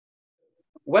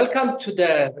Welcome to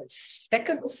the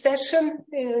second session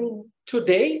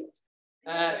today.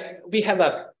 We have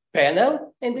a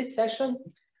panel in this session,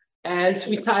 and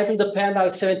we titled the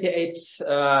panel 78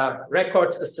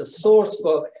 Records as a Source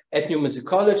for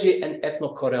Ethnomusicology and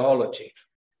Ethnochoreology,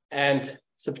 and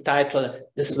subtitled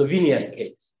The Slovenian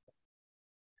Case.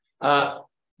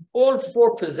 All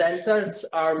four presenters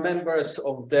are members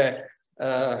of the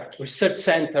Research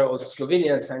Center of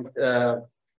Slovenians and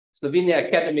Slovenian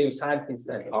Academy of Sciences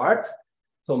and Arts,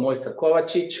 so MOJCA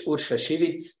KOVAČIČ, URŠA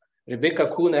ŠIVIC,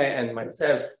 DRAGO KUNEJ, and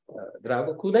myself,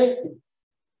 DRAGO KUNEJ.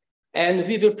 And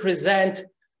we will present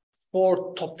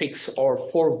four topics or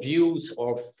four views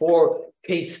or four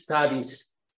case studies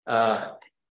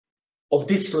of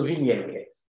this Slovenian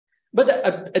case. But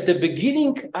at the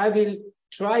beginning, I will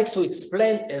try to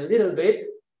explain a little bit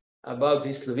about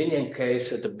this Slovenian case,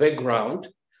 the background,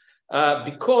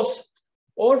 because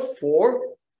all four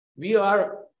we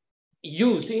are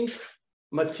using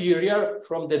material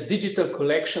from the digital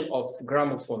collection of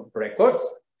gramophone records.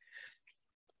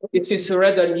 It is a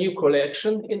rather new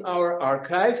collection in our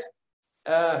archive.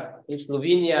 In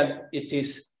Slovenia, it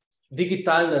is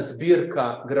Digitalna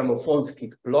zbirka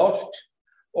gramofonskih plošč,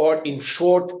 or in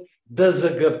short,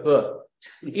 DZGP.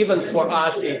 Even for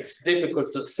us, it's difficult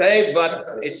to say, but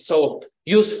it's so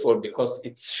useful because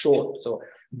it's short. So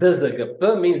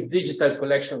DZGP means Digital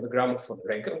Collection of the Gramophone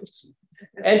Records.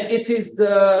 And it is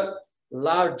the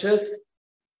largest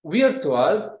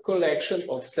virtual collection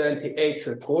of 78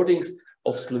 recordings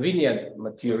of Slovenian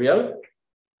material.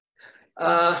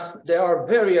 There are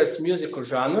various musical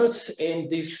genres in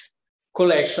this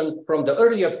collection from the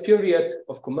earlier period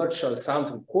of commercial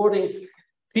sound recordings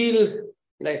till,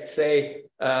 let's say,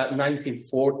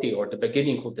 1940 or the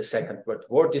beginning of the Second World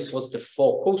War. This was the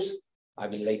focus. I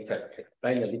will later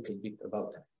explain a little bit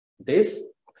about this.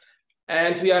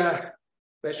 And we are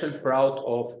especially proud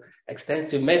of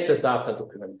extensive metadata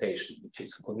documentation, which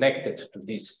is connected to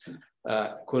this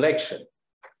collection.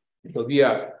 So we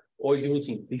are all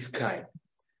using this kind.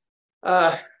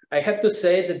 I have to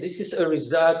say that this is a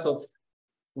result of,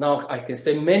 now I can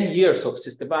say, many years of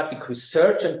systematic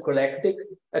research and collecting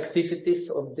activities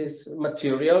of this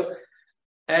material,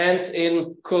 and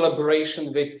in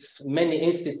collaboration with many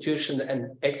institutions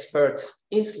and experts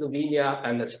in Slovenia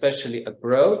and especially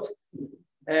abroad.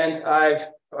 And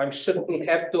I'm sure we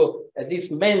have to at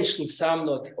least mention some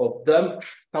of them.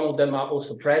 Some of them are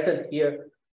also present here.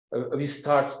 We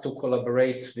start to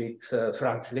collaborate with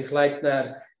Franz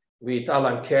Lichtleitner, with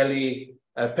Alan Kelly,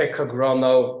 Pekka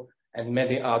Grono, and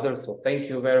many others. So thank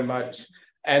you very much.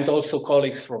 And also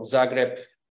colleagues from Zagreb,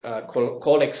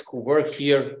 colleagues who were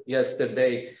here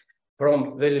yesterday,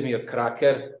 from Velimir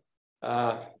Kraker.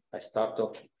 I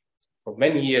started for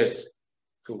many years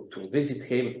to visit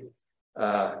him,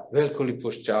 Veljko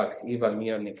Lipuščak, Ivan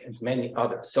Mirnik, and many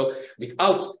others. So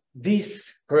without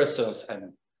these persons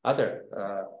and other,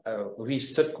 we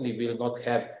certainly will not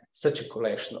have such a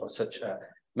collection or such a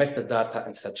metadata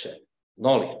and such a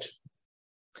knowledge.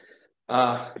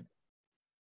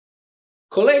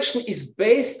 Collection is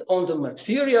based on the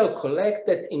material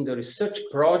collected in the research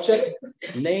project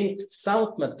named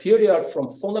Sound Material from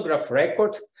Phonograph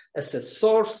Records as a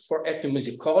Source for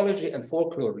Ethnomusicology and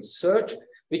Folklore Research,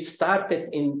 which started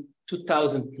in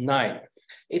 2009.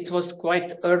 It was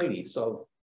quite early, so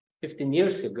 15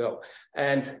 years ago.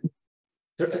 And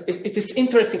it is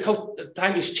interesting how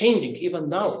time is changing even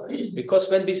now, because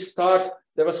when we start,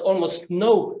 there was almost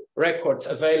no records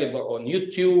available on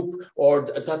YouTube or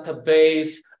a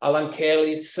database, Alan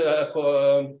Kelly's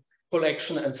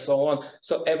collection and so on.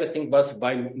 So everything was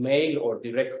by mail or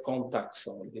direct contact.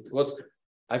 So it was,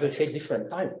 I will say, different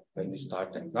time when we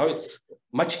started. Now it's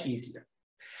much easier.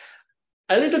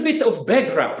 A little bit of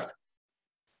background.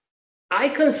 I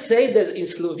can say that in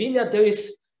Slovenia, there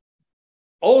is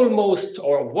almost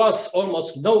or was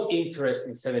almost no interest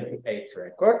in 78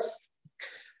 records.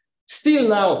 Still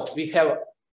now, we have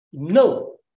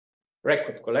no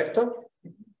record collector,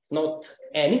 not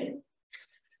any.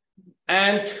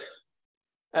 And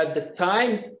at the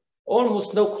time,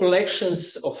 almost no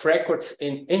collections of records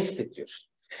in institutions.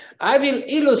 I will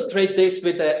illustrate this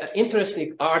with an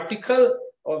interesting article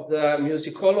of the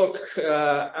musicologue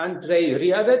Andrej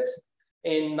Riavec.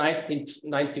 In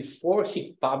 1994,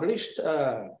 he published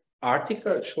an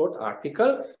article, a short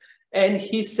article, and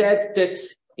he said that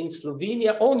in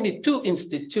Slovenia, only two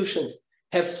institutions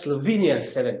have Slovenian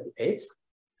 78.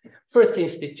 First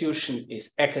institution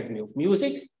is Academy of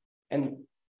Music, and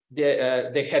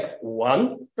they had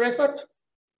one record.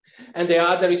 And the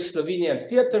other is Slovenian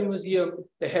Theatre Museum.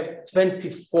 They have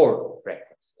 24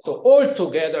 records. So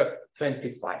altogether,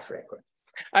 25 records.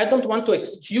 I don't want to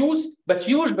excuse, but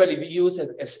usually we use it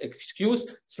as excuse.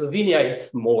 Slovenia is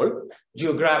small,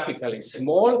 geographically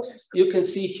small. You can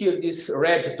see here this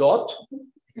red dot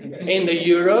in the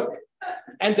Europe,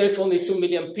 and there's only 2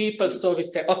 million people. So we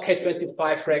say, okay,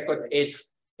 25 record, it's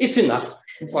enough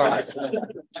for us.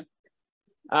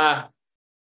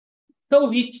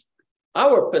 So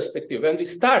our perspective, when we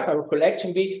start our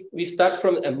collection, we start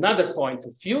from another point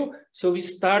of view. So we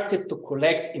started to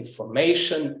collect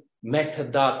information,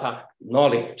 metadata,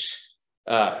 knowledge.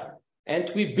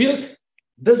 And we built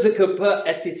the ZKP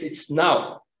as it is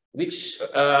now, which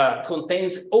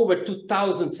contains over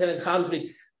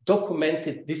 2,700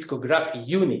 documented discographic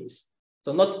units.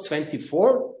 So not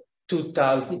 24,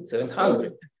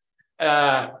 2,700.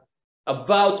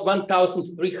 About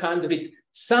 1,300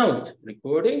 sound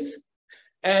recordings,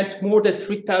 and more than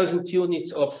 3,000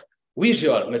 units of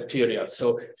visual material,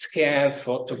 so scans,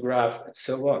 photograph, and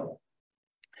so on.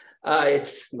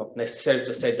 It's not necessary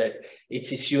to say that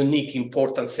it is unique,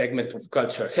 important segment of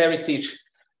cultural heritage,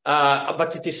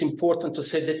 but it is important to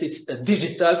say that it's a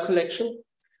digital collection.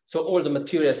 So all the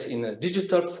materials in a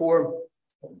digital form,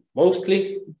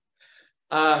 mostly.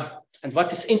 And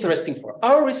what is interesting for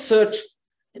our research,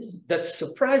 that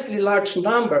surprisingly large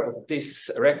number of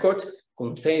these records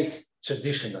contains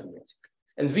traditional music.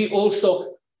 And we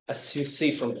also, as you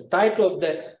see from the title of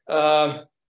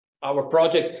our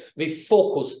project, we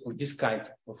focus on this kind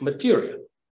of material.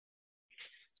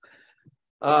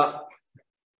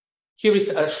 Here is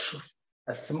a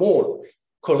small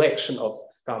collection of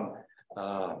some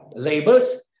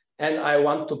labels, and I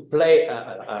want to play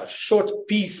a short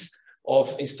piece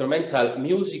of instrumental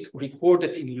music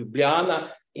recorded in Ljubljana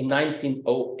in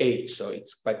 1908, so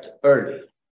it's quite early.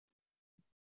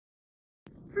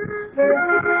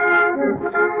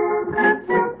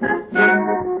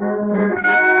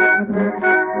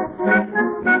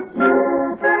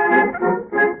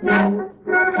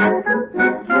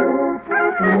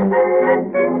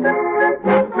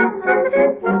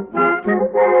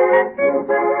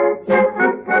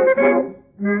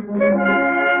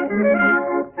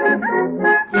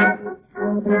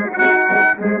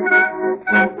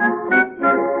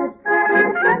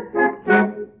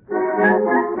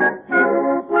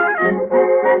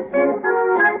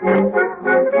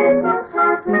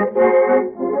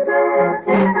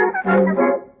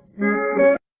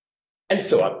 And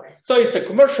so on. So it's a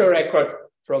commercial record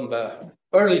from the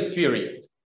early period,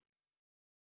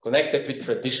 connected with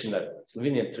traditional,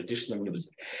 Slovenian traditional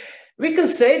music. We can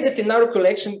say that in our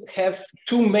collection have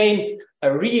two main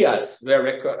areas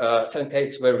where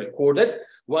sentences were recorded.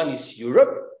 One is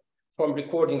Europe, from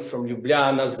recordings from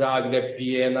Ljubljana, Zagreb,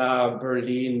 Vienna,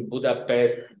 Berlin,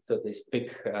 Budapest, so these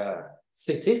big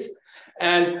cities.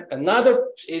 And another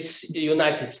is the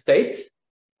United States,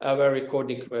 where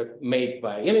recordings were made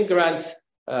by immigrants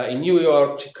in New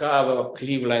York, Chicago,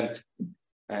 Cleveland,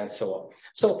 and so on.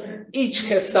 So each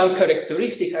has some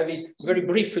characteristic. I will very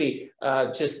briefly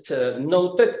just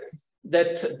noted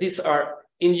that these are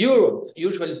in Europe,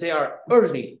 usually they are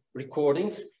early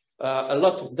recordings. A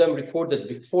lot of them recorded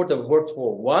before the World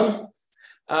War I.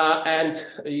 And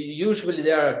usually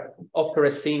they are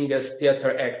opera singers,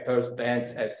 theater actors,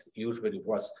 bands, as usually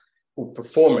was who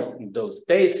performed in those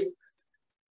days.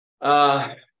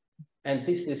 And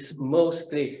this is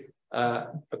mostly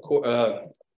acoustically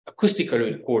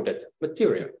recorded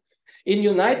material. In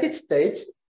United States,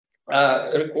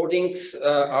 recordings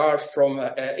are from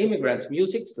immigrant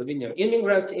music, Slovenian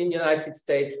immigrants in United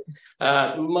States.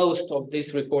 Most of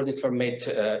these recordings were made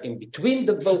in between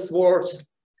the both wars,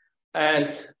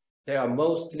 and they are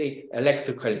mostly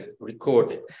electrically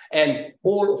recorded. And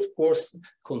all, of course,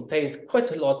 contains quite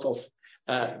a lot of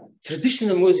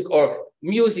traditional music or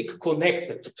music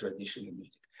connected to traditional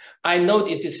music. I know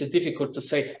it is difficult to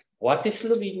say what is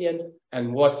Slovenian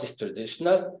and what is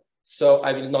traditional, so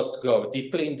I will not go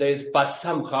deeply in this, but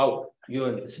somehow you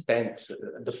understand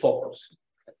the focus.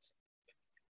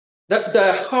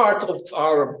 The heart of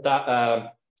our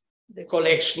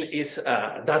collection is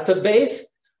a database.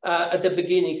 At the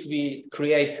beginning, we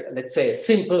create, let's say, a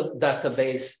simple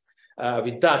database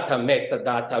with data,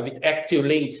 metadata, with active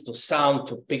links to sound,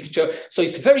 to picture. So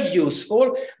it's very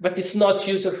useful, but it's not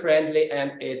user-friendly,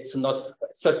 and it's not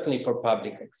certainly for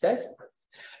public access.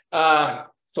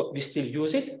 So we still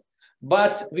use it,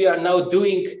 but we are now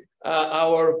doing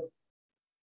our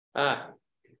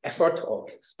effort of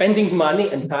spending money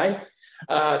and time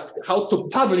how to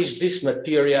publish this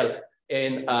material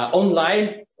in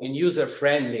online in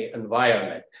user-friendly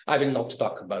environment. I will not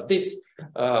talk about this.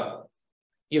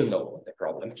 You know the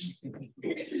problem.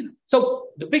 So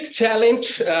the big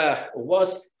challenge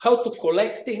was how to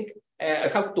collecting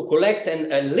how to collect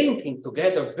and linking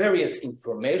together various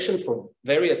information from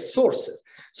various sources.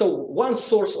 So one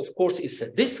source, of course, is a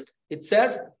disc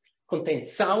itself,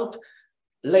 contains sound,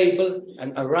 label,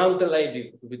 and around the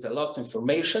label with a lot of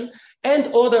information, and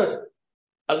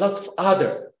a lot of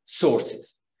other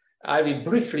sources. I will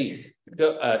briefly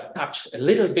touch a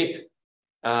little bit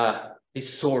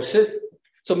these sources.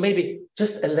 So maybe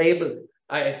just a label.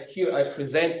 Here I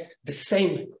present the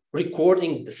same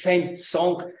recording, the same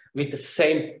song with the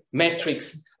same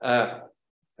metrics,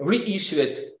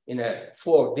 reissued in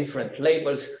 4 different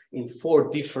labels in 4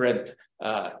 different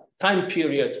time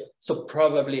periods. So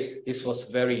probably this was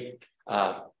very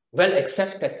well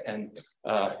accepted and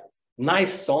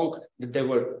nice song that they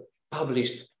were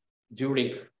published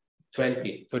during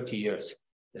 20, 30 years,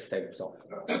 the same song.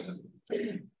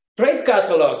 Trade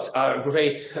catalogs are a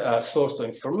great source of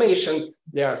information.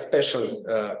 There are special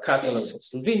catalogs of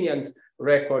Slovenian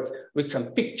records with some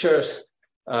pictures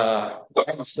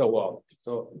and so on.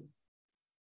 So,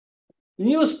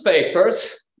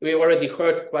 newspapers, we already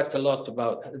heard quite a lot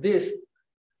about this.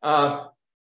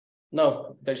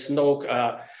 No, there's no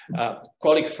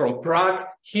colleagues from Prague.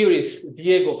 Here is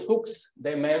Diego Fuchs.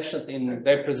 They mentioned in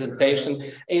their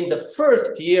presentation in the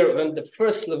first year when the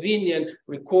first Slovenian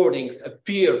recordings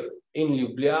appeared in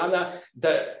Ljubljana,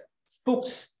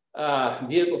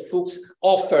 Diego Fuchs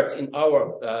offered in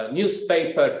our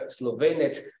newspaper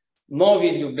Slovenec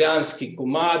Novi Ljubljanski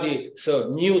komadi, so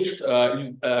new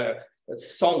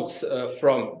songs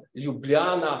from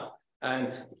Ljubljana,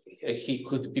 and he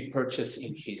could be purchased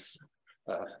in his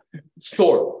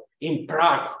store in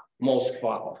Prague,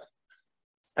 Moscow,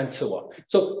 and so on.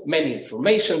 So many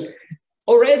information.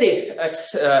 Already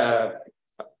as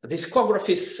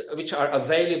discographies which are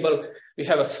available, we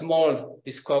have a small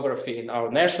discography in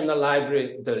our national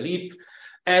library, the LEAP,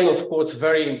 and of course,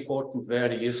 very important,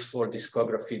 very useful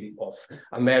discography of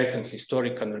American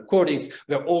historical recordings,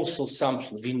 where also some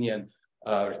Slovenian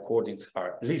recordings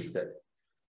are listed.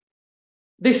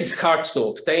 This is hard to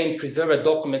obtain, preserved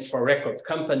documents for record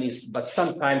companies, but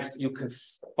sometimes you can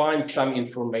find some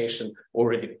information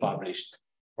already published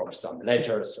from some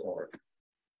ledgers or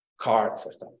cards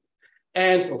or something.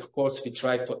 And of course, we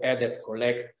try to add and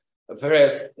collect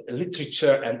various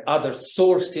literature and other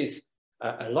sources.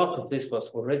 A lot of this was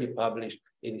already published.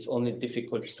 It is only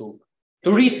difficult to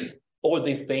read all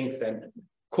these things and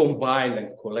combine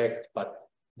and collect, but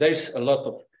there's a lot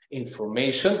of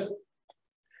information.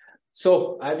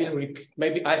 So I will repeat,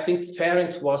 maybe I think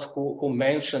Ferenc was who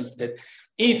mentioned that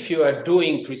if you are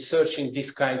doing researching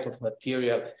this kind of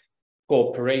material,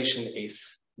 cooperation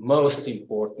is most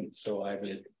important. So I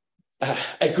will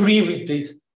agree with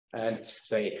this and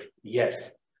say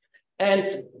yes. And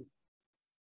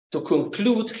to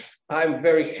conclude, I'm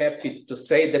very happy to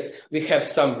say that we have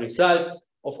some results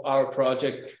of our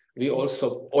project. We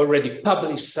also already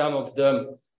published some of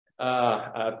them.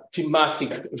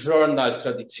 Thematic journal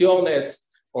Tradiciones,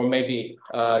 or maybe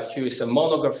here is a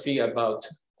monography about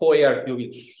Hoyer. You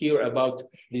will hear about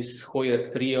this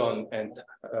Hoyer trio and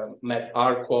Matt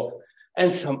Arco,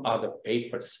 and some other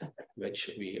papers which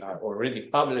we are already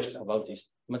published about this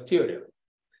material.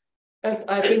 And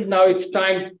I think now it's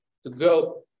time to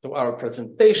go to our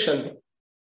presentation.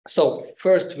 So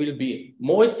first will be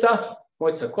MOJCA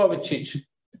KOVAČIČ,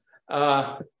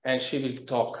 and she will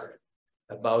talk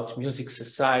about Music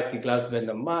Society,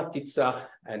 Glasbena matica,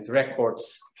 and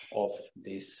records of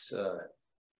this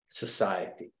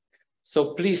society.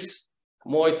 So please,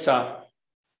 MOJCA,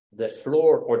 the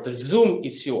floor or the Zoom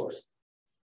is yours.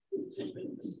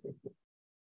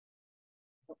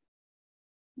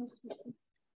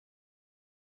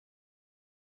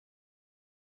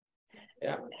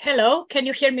 Yeah. Hello, can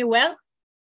you hear me well?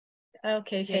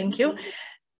 Okay, thank you.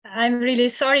 I'm really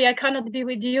sorry I cannot be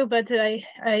with you, but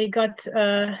I got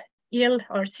ill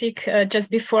or sick just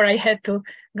before I had to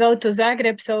go to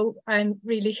Zagreb. So I'm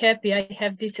really happy I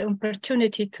have this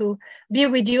opportunity to be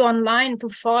with you online to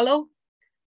follow.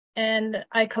 And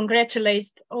I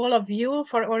congratulate all of you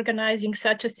for organizing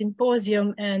such a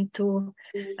symposium, and to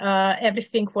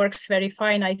everything works very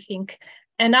fine, I think.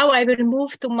 And now I will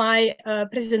move to my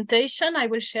presentation. I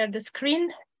will share the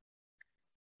screen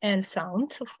and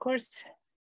sound, of course.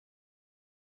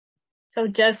 So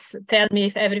just tell me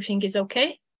if everything is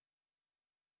okay.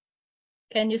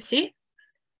 Can you see?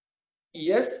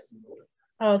 Yes.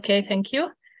 Okay, thank you.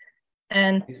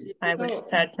 And I will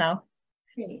start now.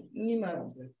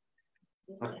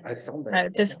 I'll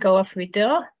just go off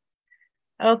video.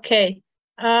 Okay.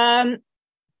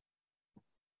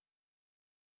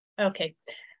 Okay.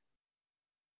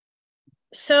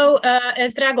 So,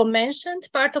 as Drago mentioned,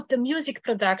 part of the music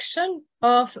production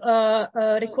of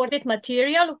recorded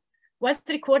material was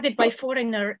recorded by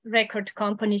foreigner record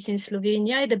companies in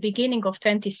Slovenia at the beginning of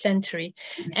 20th century.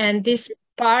 And this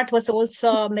part was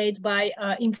also made by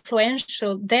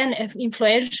influential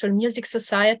music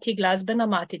society Glasbena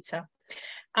Matica.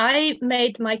 I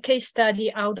made my case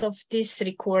study out of these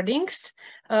recordings.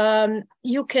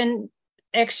 You can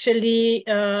actually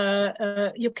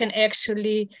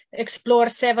explore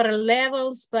several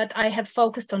levels, but I have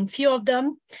focused on few of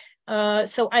them.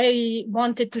 So I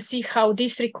wanted to see how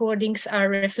these recordings are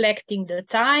reflecting the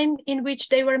time in which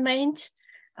they were made,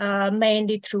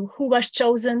 mainly through who was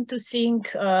chosen to sing,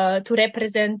 to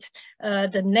represent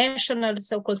the national,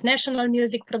 so-called national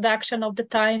music production of the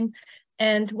time,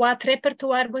 and what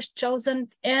repertoire was chosen.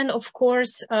 And of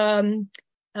course, of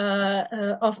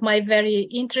my very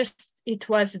interest, it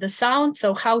was the sound,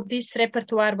 so how this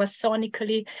repertoire was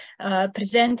sonically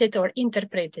presented or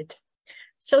interpreted.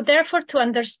 So therefore, to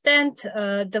understand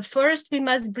the first, we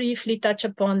must briefly touch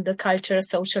upon the cultural,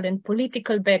 social, and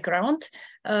political background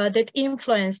that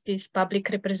influenced this public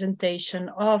representation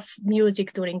of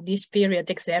music during this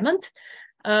period examined.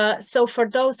 So for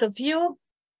those of you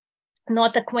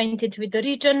not acquainted with the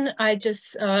region, I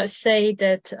just say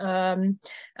that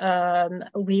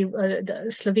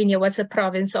Slovenia was a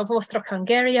province of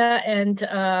Austro-Hungary, and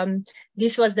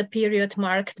this was the period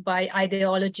marked by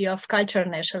ideology of cultural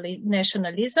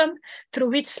nationalism, through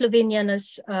which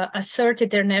Slovenians asserted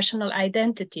their national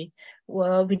identity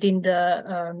within the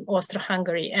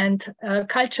Austro-Hungary. And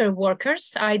cultural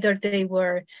workers, either they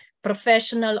were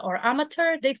professional or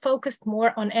amateur, they focused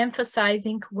more on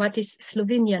emphasizing what is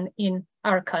Slovenian in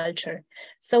our culture.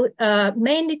 So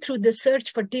mainly through the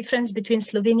search for difference between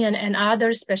Slovenian and other,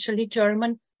 especially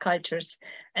German cultures,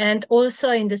 and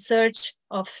also in the search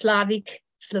of Slavic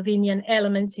Slovenian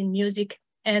elements in music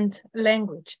and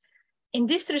language. In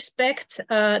this respect,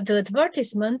 the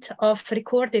advertisement of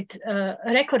recorded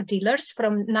record dealers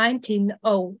from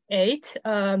 1908,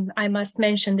 I must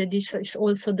mention that this is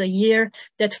also the year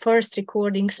that first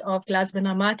recordings of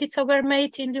Glasbena Matica were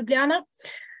made in Ljubljana.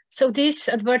 So this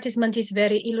advertisement is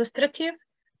very illustrative.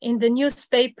 In the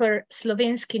newspaper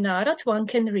Slovenski Narod, one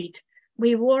can read,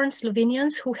 "We warn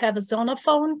Slovenians who have a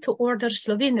zonophone to order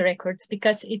Slovene records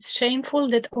because it's shameful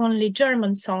that only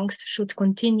German songs should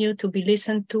continue to be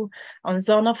listened to on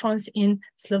zonophones in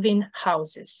Slovene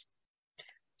houses."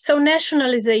 So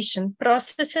nationalization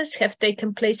processes have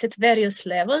taken place at various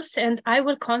levels, and I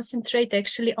will concentrate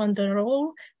actually on the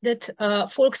role that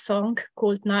folk song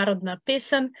called Narodna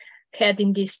pesem had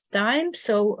in this time.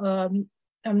 So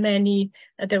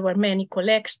there were many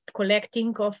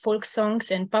collecting of folk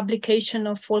songs and publication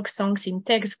of folk songs in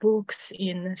textbooks,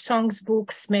 in songs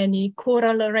books. Many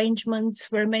choral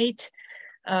arrangements were made,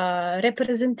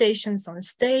 representations on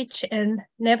stage, and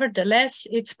nevertheless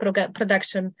its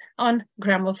production on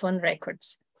gramophone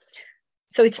records.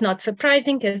 So it's not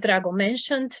surprising, as Drago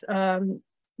mentioned,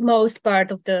 most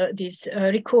part of these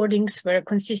recordings were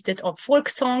consisted of folk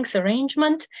songs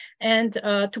arrangement, and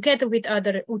together with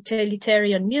other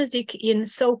utilitarian music in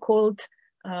so-called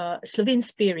Slovene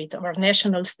spirit or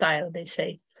national style, they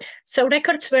say. So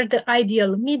records were the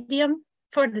ideal medium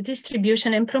for the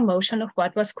distribution and promotion of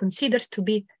what was considered to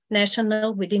be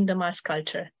national within the mass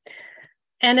culture.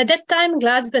 And at that time,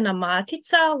 Glasbena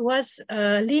Matica was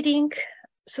a leading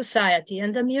society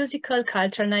and a musical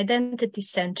culture and identity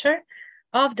center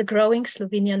of the growing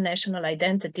Slovenian national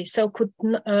identity. So could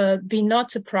be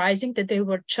not surprising that they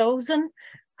were chosen,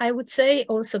 I would say,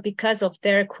 also because of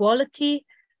their quality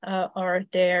or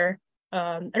their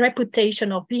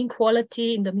reputation of being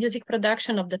quality in the music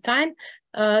production of the time.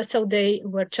 So they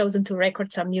were chosen to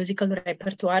record some musical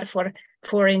repertoire for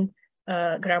foreign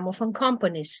gramophone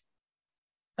companies.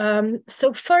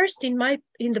 So first in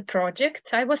the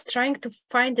project, I was trying to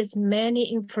find as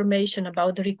many information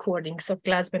about the recordings of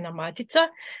Glasbena Matica,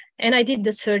 and I did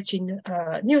the search in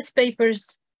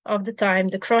newspapers of the time,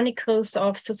 the chronicles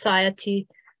of society,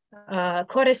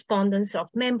 correspondence of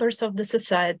members of the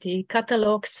society,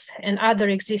 catalogs, and other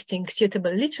existing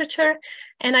suitable literature.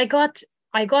 And I got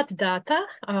data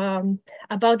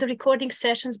about the recording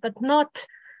sessions, but not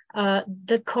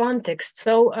the context.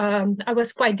 So I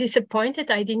was quite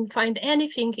disappointed. I didn't find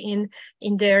anything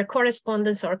in their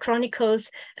correspondence or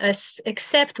chronicles,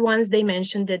 except once they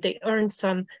mentioned that they earned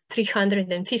some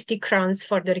 350 crowns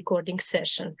for the recording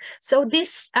session. So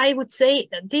this, I would say,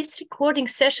 these recording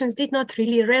sessions did not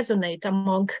really resonate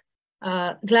among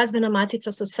Glasbena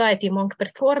Matica society, among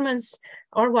performance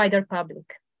or wider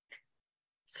public.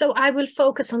 So I will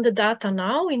focus on the data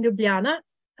now in Ljubljana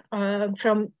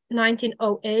from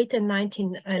 1908 and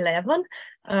 1911.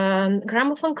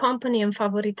 Gramophone company and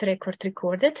Favorite record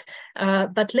recorded,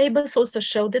 but labels also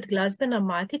showed that Glasbena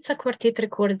Matica quartet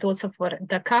recorded also for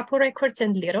Da Capo records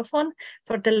and Lirophone.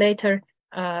 For the later,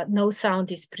 no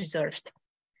sound is preserved.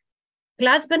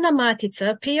 Glasbena Matica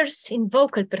appears in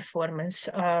vocal performance,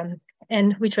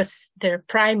 and which was their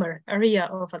primary area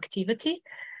of activity.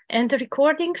 And the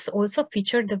recordings also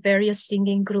feature the various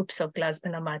singing groups of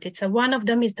Glasbena Matica. One of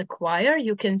them is the choir,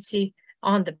 you can see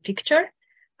on the picture.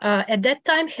 At that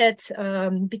time had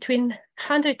between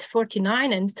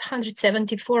 149 and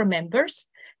 174 members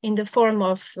in the form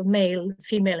of male,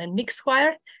 female, and mixed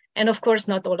choir. And of course,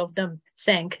 not all of them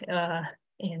sang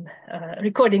in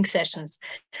recording sessions.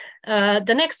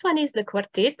 The next one is the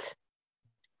quartet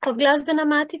of Glasbena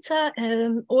Matica,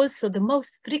 also the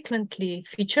most frequently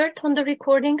featured on the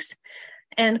recordings.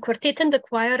 And quartet and the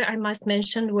choir, I must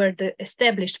mention, were the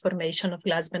established formation of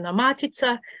Glasbena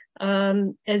Matica.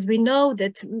 As we know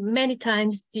that many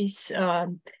times this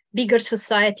bigger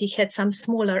society had some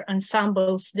smaller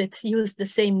ensembles that used the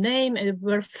same name and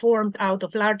were formed out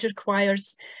of larger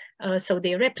choirs. So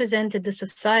they represented the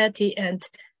society, and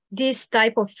this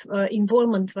type of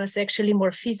involvement was actually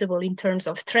more feasible in terms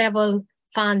of travel,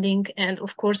 funding, and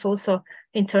of course also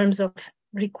in terms of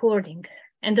recording.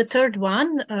 And the third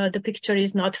one, the picture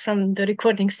is not from the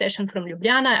recording session from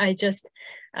Ljubljana. I just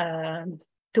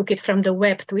took it from the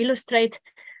web to illustrate.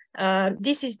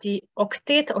 This is the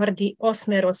octet or the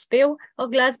osmerospev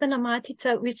of Glasbena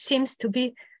Matica, which seems to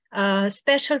be a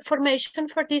special formation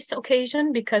for this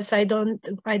occasion, because I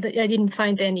didn't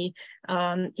find any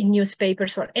in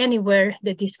newspapers or anywhere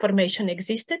that this formation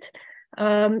existed.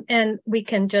 And we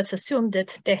can just assume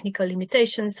that technical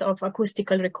limitations of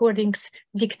acoustical recordings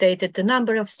dictated the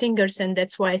number of singers, and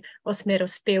that's why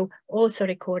Osmerospev also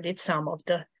recorded some of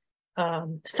the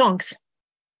songs.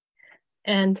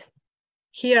 And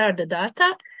here are the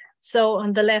data. So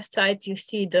on the left side, you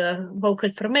see the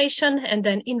vocal formation and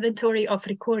then inventory of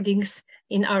recordings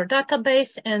in our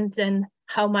database, and then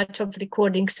how much of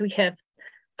recordings we have.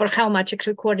 For how much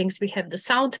recordings we have the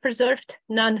sound preserved,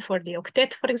 none for the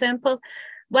octet, for example,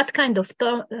 what kind of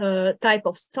type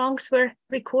of songs were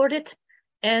recorded,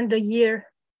 and the year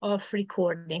of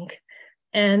recording.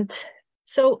 And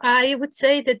so I would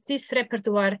say that this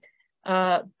repertoire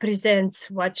presents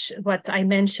what I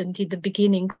mentioned in the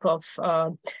beginning of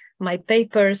my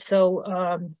paper. So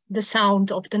the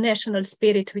sound of the national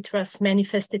spirit, which was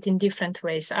manifested in different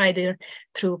ways, either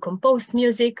through composed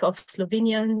music of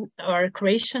Slovenian or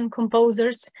Croatian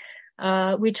composers,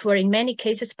 which were in many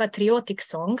cases patriotic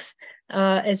songs,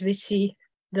 as we see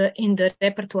in the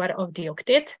repertoire of the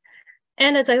octet.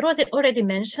 And as I already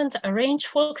mentioned, arranged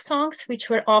folk songs, which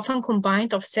were often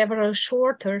combined of several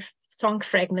shorter song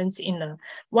fragments in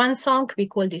one song. We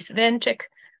call this venček.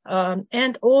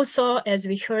 And also, as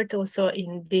we heard also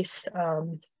in this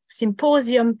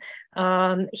symposium,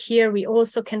 here we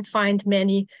also can find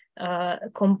many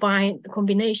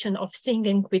combination of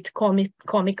singing with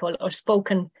comical or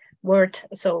spoken word,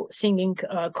 so singing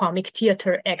comic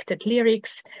theater acted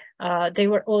lyrics.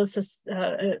 There are also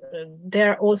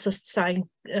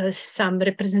some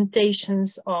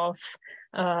representations of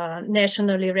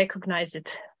nationally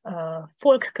recognized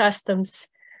folk customs.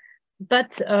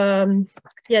 But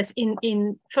yes,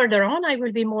 in further on, I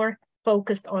will be more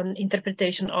focused on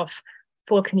interpretation of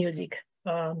folk music,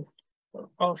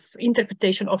 of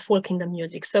interpretation of folk in the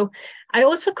music. So I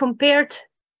also compared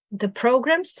the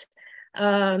programs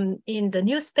in the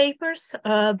newspapers,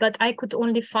 but I could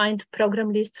only find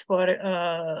program lists for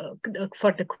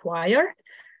the choir.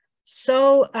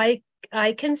 So I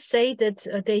can say that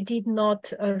they did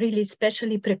not really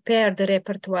specially prepare the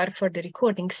repertoire for the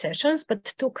recording sessions, but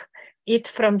took it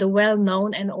from the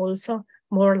well-known and also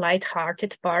more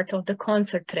light-hearted part of the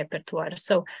concert repertoire.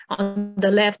 So on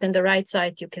the left and the right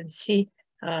side, you can see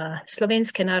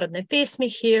Slovenske narodne pesmi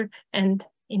here, and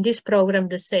in this program,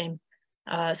 the same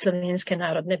Slovenske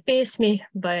narodne pesmi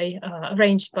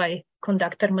arranged by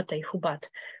conductor Matej Hubat.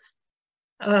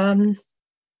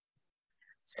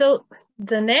 So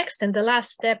the next and the last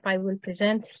step I will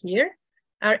present here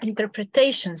are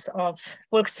interpretations of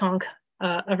folk song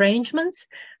arrangements.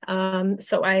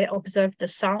 So I observed the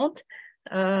sound,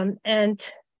 and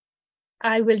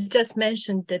I will just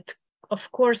mention that,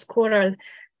 of course, choral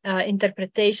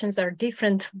interpretations are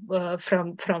different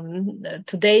from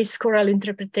today's choral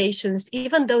interpretations,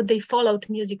 even though they followed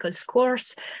musical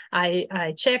scores.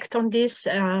 I checked on this,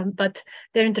 but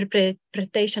their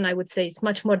interpretation, I would say, is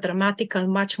much more dramatic and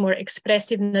much more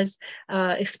expressive,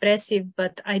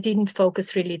 but I didn't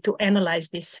focus really to analyze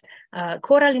these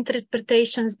choral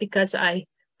interpretations, because I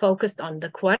focused on the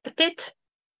quartet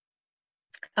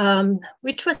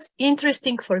which was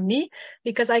interesting for me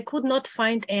because I could not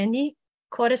find any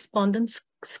correspondence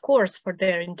scores for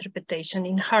their interpretation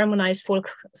in harmonized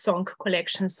folk song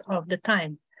collections of the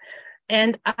time.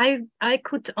 And I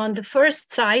could, on the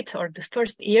first sight or the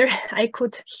first ear, I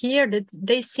could hear that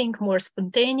they sing more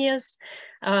spontaneous.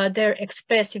 Their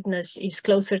expressiveness is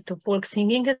closer to folk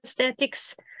singing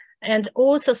aesthetics. And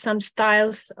also some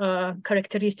styles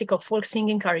characteristic of folk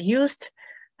singing are used.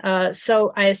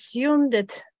 So I assume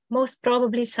that most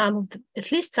probably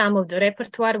at least some of the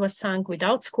repertoire was sung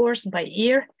without scores by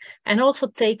ear and also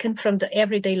taken from the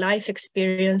everyday life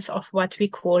experience of what we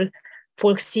call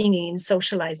folk singing in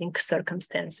socializing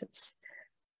circumstances.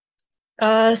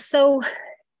 So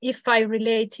if I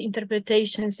relate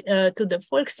interpretations to the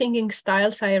folk singing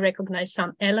styles, I recognize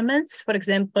some elements. For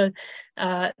example,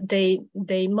 they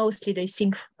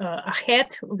sing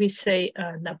ahead. We say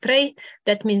naprej.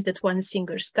 That means that one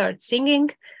singer starts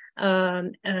singing,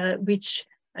 which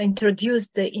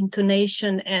introduced the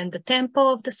intonation and the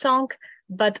tempo of the song,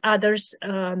 but others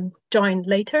join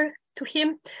later to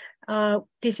him.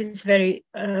 This is very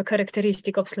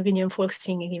characteristic of Slovenian folk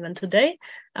singing even today.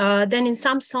 Then in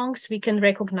some songs we can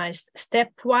recognize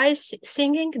stepwise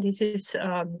singing. This is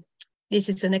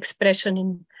an expression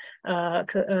in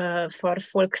for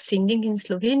folk singing in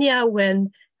Slovenia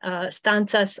when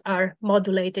stanzas are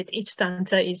modulated. Each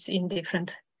stanza is in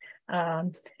different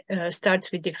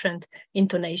starts with different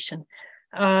intonation.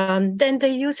 Then they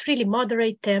use really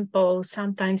moderate tempo,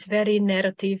 sometimes very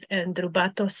narrative and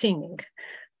rubato singing.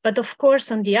 But of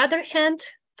course, on the other hand,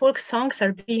 folk songs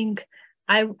are being,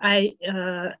 I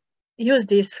use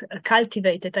this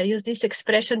cultivated. I use this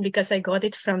expression because I got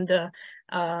it from the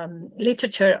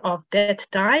literature of that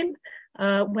time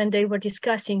when they were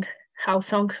discussing how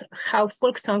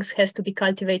folk songs has to be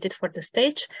cultivated for the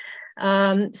stage.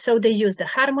 So they use the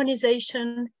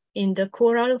harmonization in the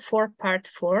choral 4-part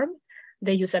form.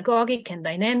 They use agogic and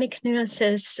dynamic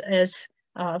nuances as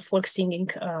folk singing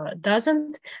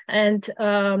doesn't. And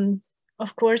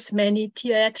of course, many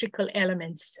theatrical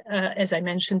elements, as I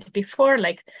mentioned before,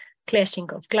 like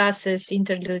clashing of glasses,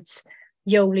 interludes,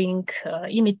 yowling,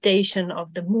 imitation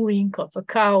of the mooing of a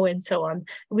cow, and so on.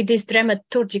 With these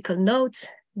dramaturgical notes,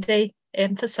 they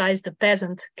emphasize the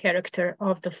peasant character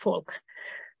of the folk.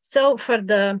 So for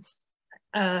the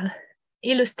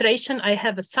illustration, I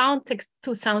have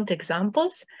two sound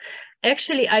examples.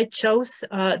 Actually, I chose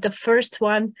the first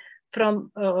one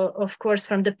from, of course,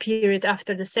 from the period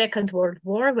after the Second World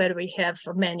War, where we have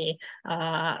many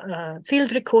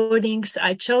field recordings.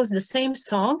 I chose the same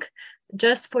song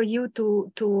just for you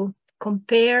to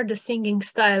compare the singing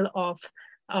style of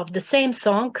the same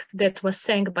song that was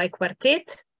sang by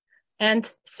quartet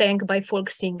and sang by folk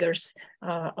singers.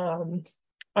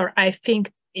 Or I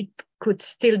think it could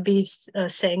still be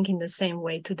sang in the same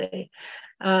way today.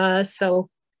 So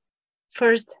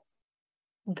first,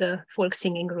 the folk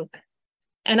singing group.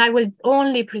 And I will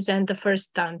only present the first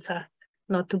stanza,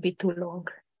 not to be too long.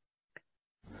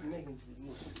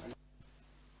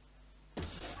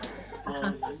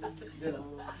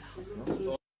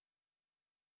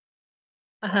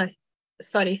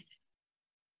 Sorry.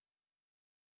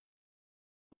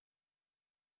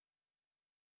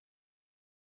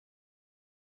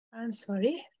 I'm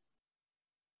sorry.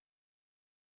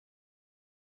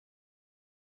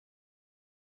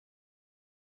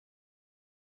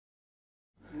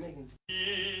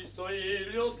 Stoi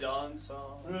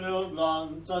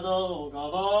Ljubljanca dolga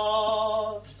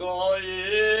vas, stoi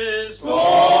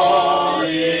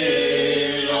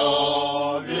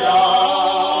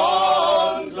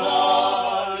Ljubljanca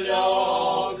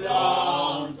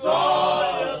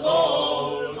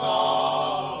dolga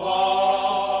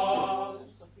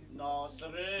vas, na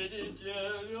srediće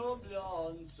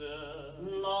Ljubljance,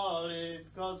 na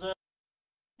lipka ze.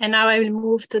 And now I will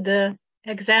move to the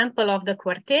example of the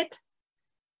quartet.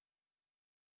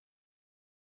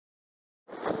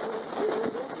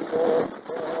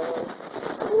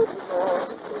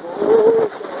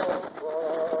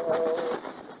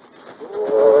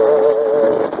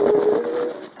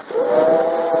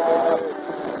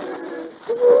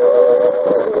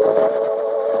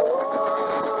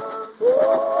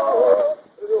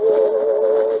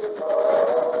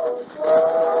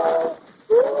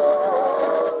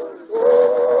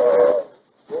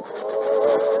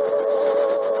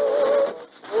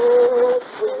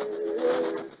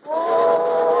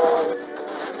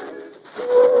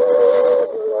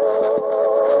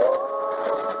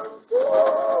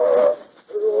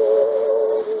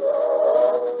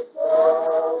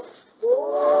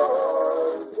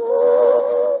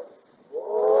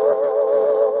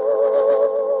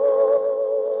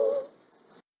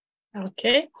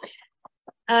 Okay.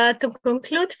 To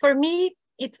conclude, for me,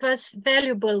 it was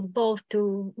valuable both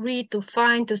to read, to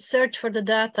find, to search for the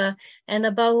data, and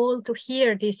above all, to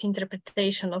hear this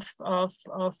interpretation of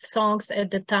songs at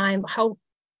the time, how,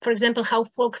 for example, how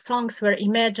folk songs were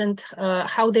imagined,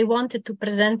 how they wanted to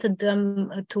present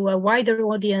them to a wider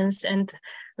audience, and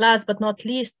last but not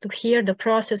least, to hear the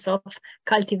process of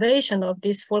cultivation of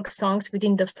these folk songs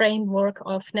within the framework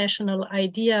of national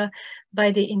idea by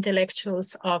the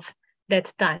intellectuals of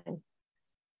that time.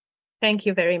 Thank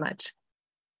you very much.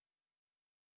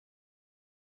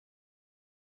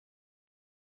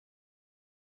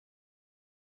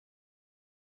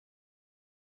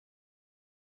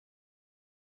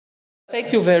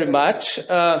 Thank you very much.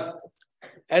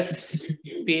 As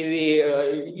we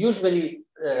usually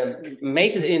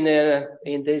make it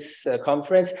in this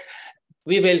conference,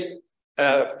 we will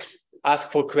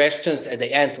ask for questions at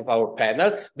the end of our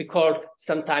panel, because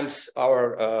sometimes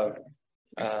our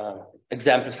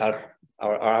examples are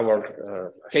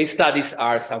our case studies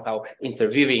are somehow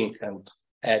interviewing and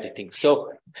editing.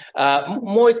 So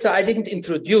MOJCA, I didn't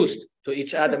introduce to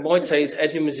each other. MOJCA is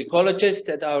ethnomusicologist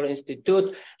at our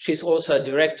institute. She's also a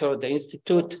director of the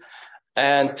institute.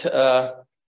 And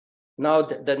now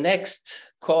the next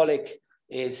colleague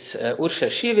is URŠA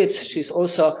ŠIVIC. She's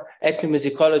also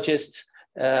ethnomusicologist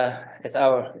at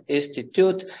our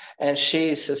institute, and she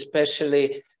is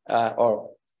especially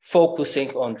or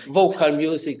focusing on vocal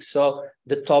music. So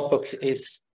the topic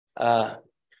is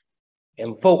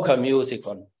in vocal music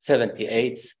on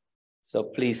 78s. So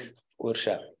please,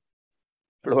 URŠA,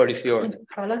 floor is yours.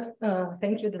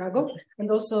 Thank you, Drago. And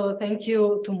also thank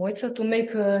you to MOJCA to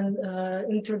make an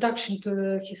introduction to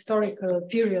the historical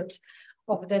period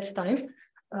of that time.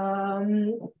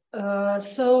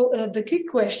 The key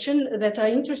question that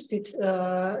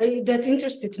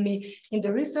interested me in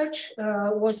the research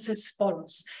was as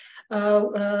follows.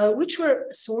 Which were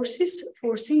sources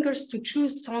for singers to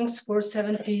choose songs for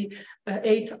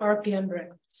 78 RPM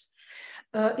records?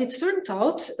 It turned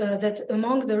out that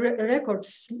among the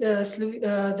records,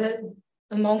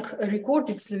 among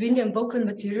recorded Slovenian vocal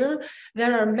material,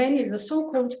 there are many the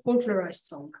so-called folklorized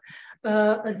songs.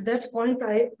 At that point,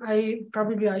 I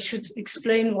should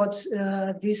explain what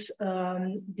this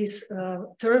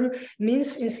term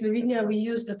means. In Slovenia, we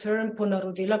use the term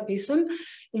ponarodila pesem.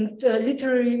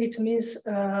 Literally, it means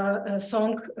a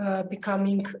song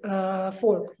becoming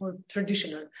folk or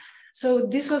traditional. So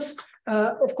this was,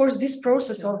 of course, this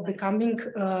process of becoming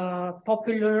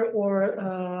popular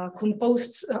or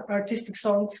composed artistic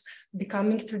songs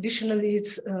becoming traditional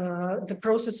is the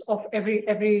process of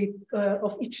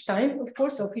of each time, of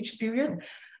course, of each period.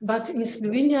 But in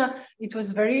Slovenia, it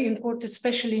was very important,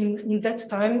 especially in that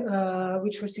time,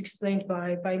 which was explained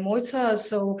by MOJCA.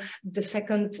 So the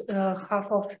second half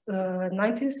of the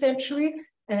 19th century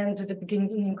and the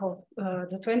beginning of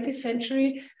the 20th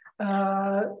century.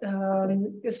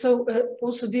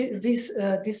 Also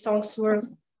these songs were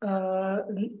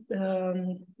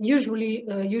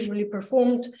usually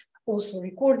performed, also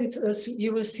recorded, as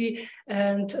you will see,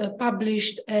 and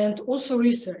published, and also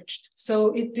researched.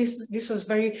 So this was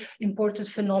very important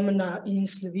phenomena in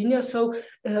Slovenia. So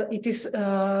it is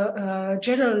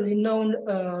generally known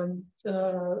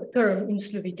term in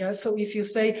Slovenia. So if you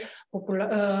say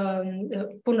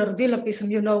ponarodila pesem,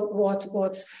 you know what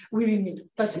we mean.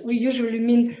 But we usually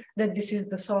mean that this is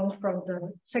the song from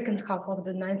the second half of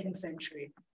the 19th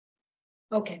century.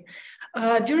 Okay.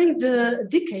 During the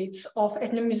decades of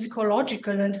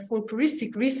ethnomusicological and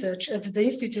folkloristic research at the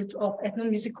Institute of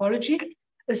Ethnomusicology,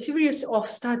 a series of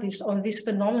studies on this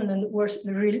phenomenon were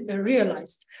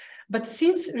realized. But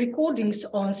since recordings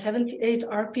on 78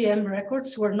 RPM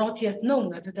records were not yet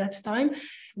known at that time,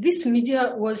 this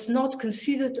media was not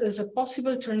considered as a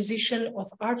possible transition of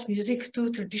art music to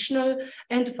traditional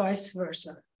and vice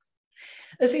versa.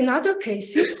 As in other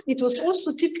cases, it was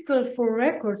also typical for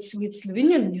records with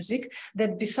Slovenian music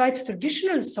that besides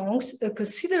traditional songs, a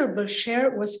considerable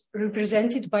share was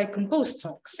represented by composed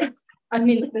songs. I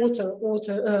mean,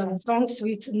 songs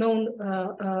with known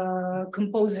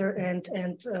composer and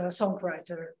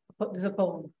songwriter, the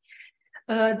poem.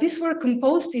 These were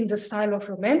composed in the style of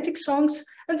romantic songs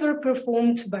and were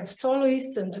performed by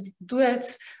soloists and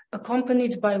duets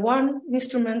accompanied by one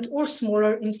instrument or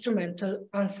smaller instrumental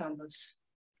ensembles.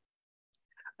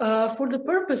 For the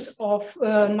purpose of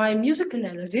my music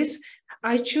analysis,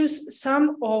 I choose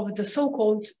some of the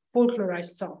so-called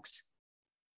folklorized songs.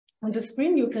 On the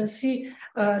screen, you can see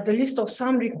the list of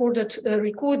some recorded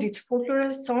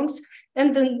folklorized songs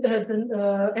and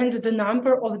the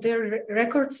number of their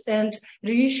records and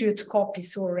reissued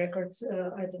copies or records.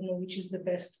 I don't know which is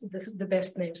the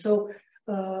best name. So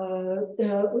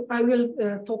I will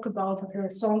talk about the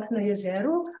song Na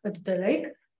jezeru at the lake.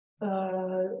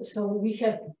 So we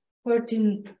have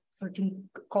 13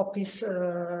 copies,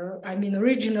 I mean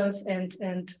originals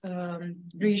and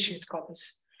reissued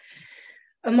copies.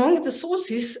 Among the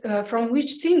sources from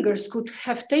which singers could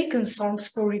have taken songs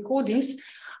for recordings,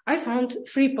 I found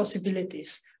three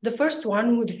possibilities. The first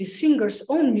one would be singers'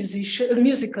 own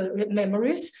musical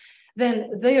memories,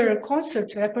 then their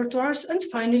concert repertoires, and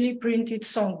finally printed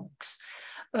songbooks.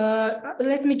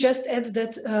 Let me just add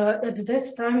that at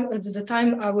the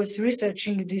time I was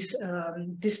researching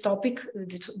this topic,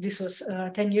 this was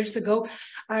 10 years ago,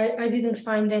 I didn't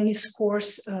find any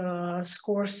scores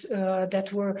that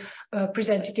were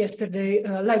presented yesterday,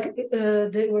 like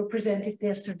they were presented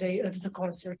yesterday at the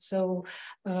concert. So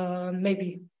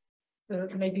maybe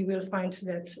we'll find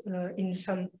that in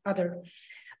some other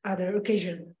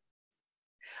occasion.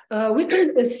 We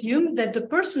can assume that the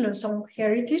personal song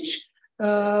heritage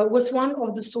was one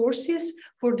of the sources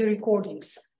for the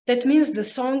recordings. That means the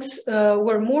songs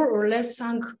were more or less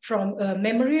sung from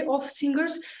memory of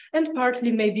singers and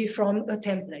partly maybe from a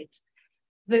template.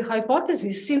 The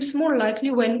hypothesis seems more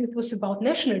likely when it was about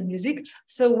national music,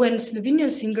 so when Slovenian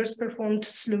singers performed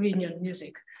Slovenian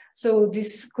music. So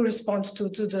this corresponds to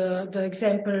the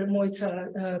example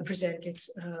Mojca presented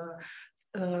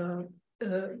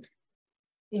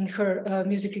in her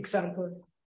music example.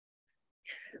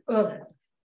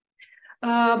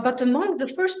 But among the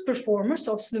first performers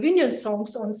of Slovenian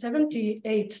songs on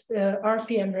 78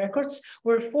 RPM records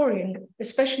were foreign,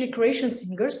 especially Croatian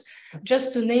singers,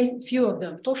 just to name few of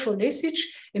them: Tošo Lesić,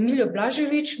 Emilio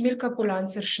Blažević, Milka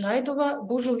Polancer-Šnajdova,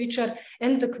 Božovičar,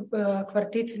 and the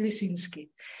quartet Lisinski.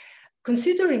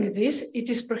 Considering this, it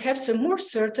is perhaps a more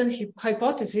certain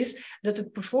hypothesis that the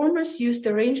performers used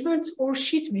arrangements or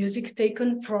sheet music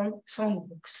taken from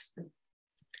songbooks.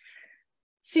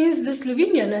 Since the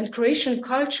Slovenian and Croatian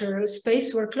cultural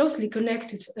space were closely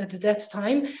connected at that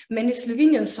time, many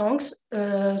Slovenian songs,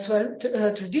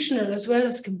 traditional as well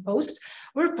as composed,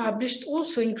 were published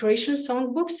also in Croatian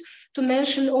songbooks, to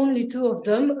mention only two of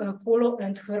them, Kolo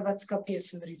and Hrvatska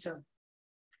pjesmerica.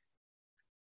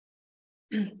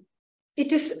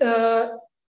 It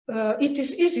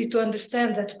is easy to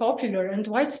understand that popular and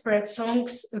widespread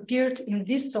songs appeared in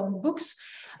these songbooks,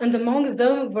 and among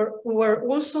them were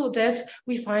also that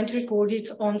we find recorded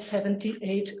on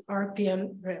 78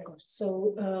 RPM records.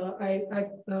 So I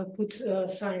put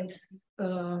signed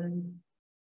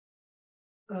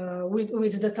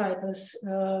with the titles,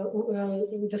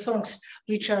 with the songs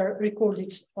which are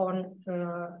recorded on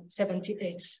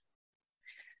 78.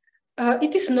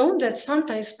 It is known that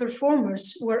sometimes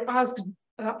performers were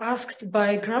asked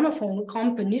by gramophone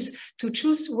companies to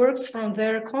choose works from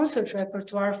their concert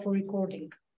repertoire for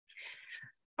recording.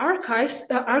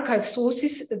 Archive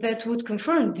sources that would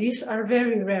confirm this are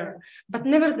very rare, but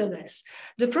nevertheless,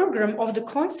 the program of the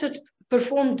concert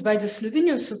performed by the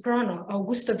Slovenian soprano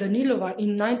Augusta Danilova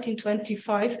in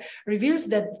 1925 reveals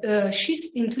that she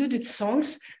included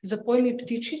songs Zapoj mi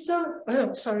ptičica,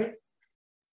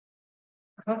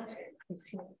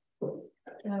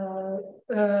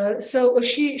 so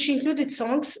she included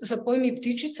songs Zapoj mi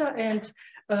ptičica and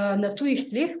Na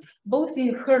tujih tleh, both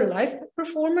in her live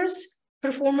performance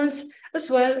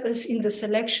as well as in the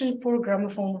selection for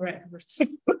gramophone records.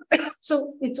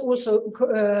 So it also,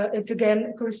 it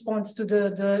again corresponds to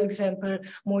the example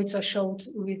Mojca showed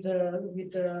with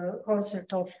the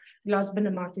concert of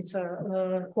Glasbena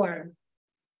matica choir.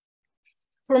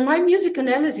 For my music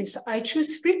analysis, I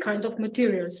choose three kinds of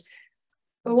materials.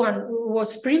 One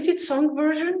was printed song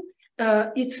version,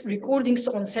 its recordings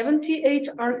on 78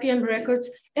 RPM records,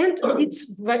 and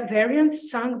its variants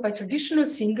sung by traditional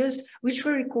singers, which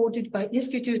were recorded by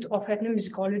Institute of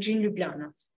Ethnomusicology in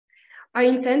Ljubljana. I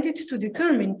intended to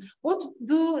determine what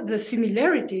do the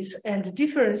similarities and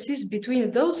differences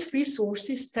between those three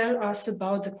sources tell us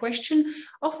about the question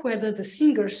of whether the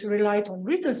singers relied on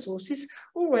written sources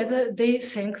or whether they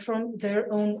sang from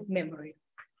their own memory.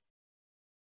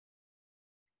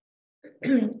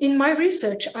 In my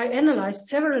research, I analyzed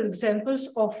several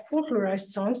examples of folklorized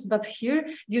songs, but here,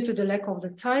 due to the lack of the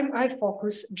time, I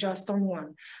focus just on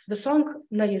one. The song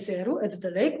Na jezeru, at the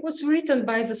lake, was written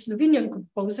by the Slovenian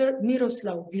composer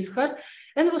Miroslav Vilhar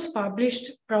and was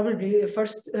published, probably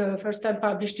first time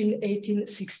published in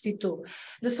 1862.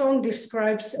 The song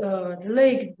describes the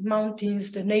lake,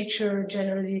 mountains, the nature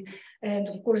generally, and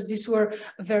of course, these were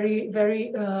very,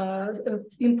 very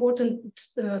important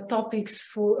topics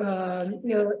for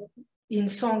in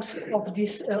songs of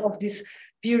this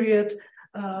period,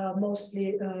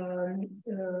 mostly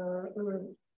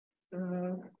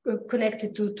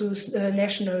connected to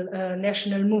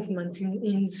national movement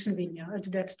in Slovenia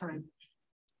at that time.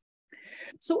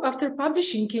 So after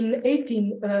publishing in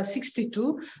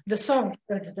 1862, the song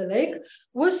At the Lake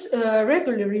was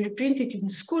regularly reprinted in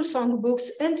school songbooks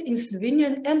and in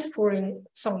Slovenian and foreign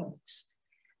songbooks.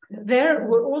 There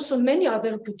were also many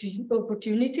other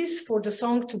opportunities for the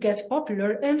song to get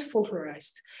popular and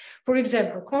folklorized. For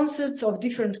example, concerts of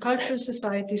different cultural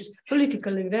societies,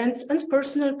 political events, and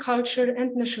personal culture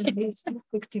and nationalistic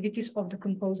activities of the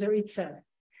composer itself.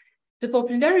 The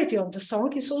popularity of the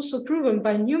song is also proven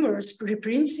by numerous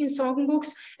reprints in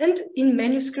songbooks and in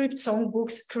manuscript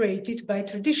songbooks created by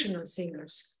traditional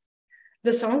singers.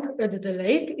 The song At the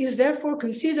Lake is therefore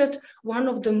considered one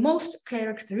of the most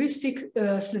characteristic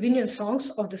Slovenian songs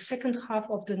of the second half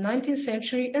of the 19th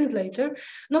century and later,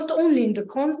 not only in the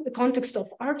context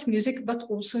of art music, but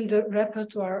also in the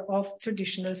repertoire of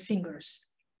traditional singers.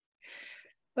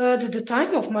 At the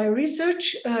time of my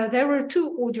research, there were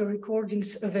two audio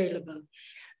recordings available.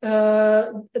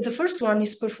 The first one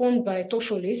is performed by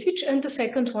Tošo Lesić and the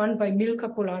second one by Milka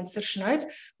Polancer-Schneid,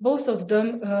 both of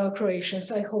them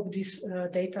Croatians. I hope these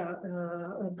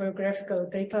biographical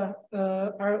data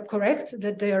are correct,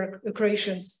 that they are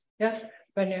Croatians. Yeah,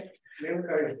 Milka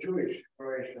is Jewish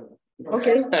Croatian.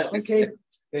 Okay, okay.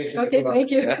 Okay,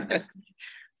 thank you.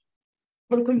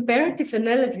 For comparative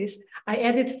analysis, I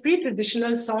added 3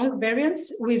 traditional song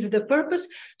variants with the purpose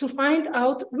to find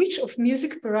out which of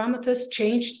music parameters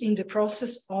changed in the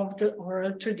process of the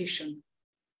oral tradition.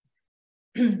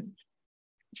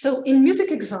 So in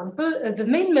music example, the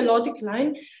main melodic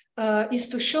line is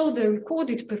to show the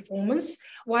recorded performance,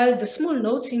 while the small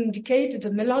notes indicate the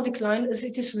melodic line as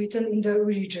it is written in the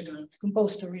original,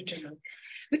 composed original.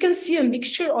 We can see a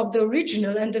mixture of the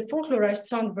original and the folklorized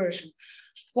song version.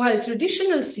 While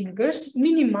traditional singers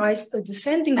minimized a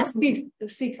descending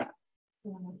fifth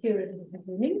here at the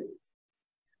beginning,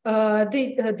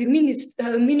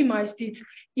 they minimized it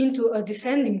into a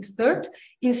descending third.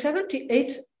 In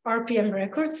 78 RPM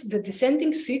records, the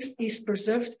descending sixth is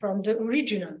preserved from the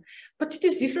original, but it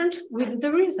is different with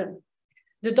the rhythm.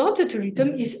 The dotted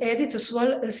rhythm is added as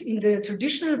well as in the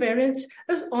traditional variants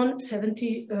as on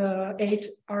 78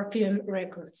 RPM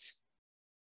records.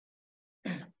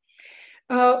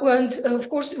 And of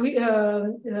course, we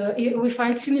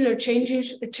find similar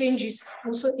changes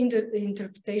also in the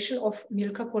interpretation of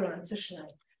Milka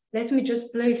Polancer-Schneid. Let me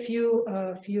just play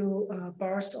a few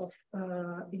bars of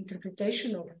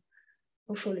interpretation of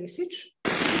Tošo Lesić.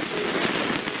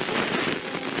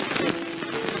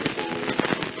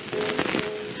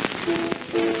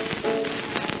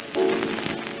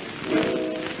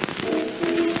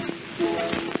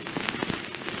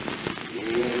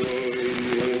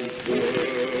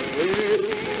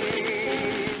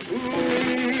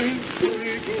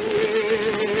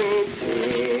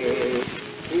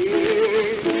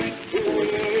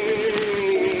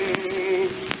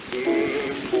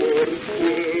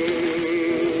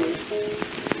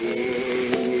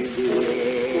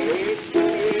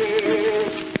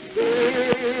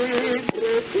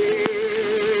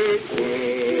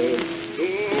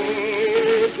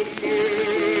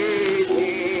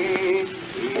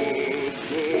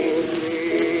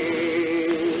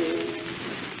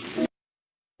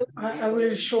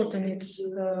 Shorten it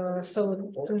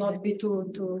so to not be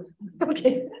too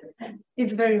okay.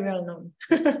 It's very well known.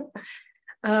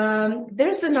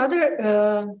 There's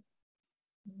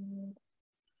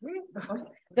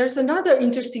another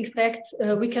interesting fact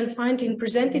we can find in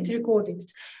presented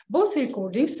recordings. Both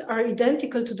recordings are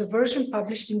identical to the version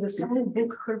published in the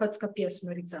songbook Hrvatska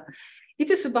pjesmarica. It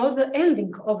is about the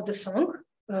ending of the song.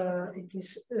 It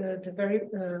is the very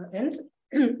end.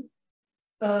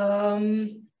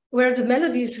 Where the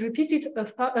melody is repeated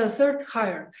a third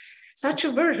higher. Such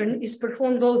a version is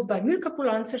performed both by Milka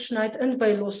Polancer-Schneid and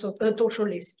by Tošo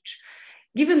Lesić.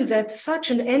 Given that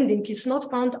such an ending is not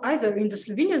found either in the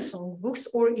Slovenian songbooks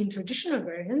or in traditional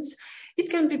variants, it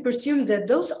can be presumed that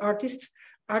those artists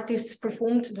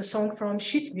performed the song from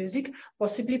sheet music,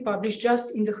 possibly published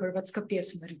just in the Hrvatska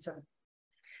pjesmarica.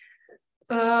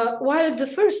 While the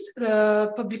first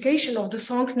publication of the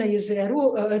song Na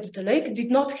jezeru at the lake did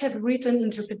not have written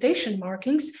interpretation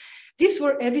markings, these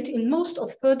were added in most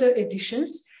of further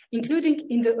editions, including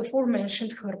in the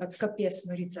aforementioned Hrvatska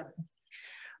pjesmarica.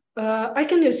 I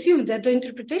can assume that the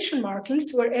interpretation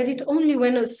markings were added only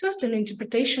when a certain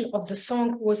interpretation of the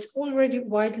song was already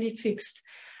widely fixed.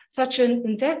 Such an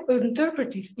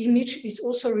interpretive image is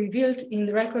also revealed in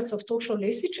the records of Tošo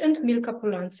Lesić and Milka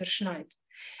Polancer-Schneid.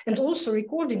 And also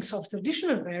recordings of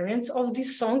traditional variants of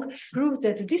this song prove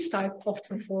that this type of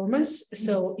performance,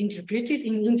 so interpreted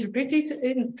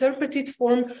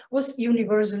form, was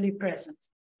universally present.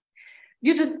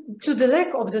 Due to the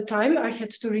lack of the time, I had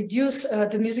to reduce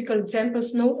the musical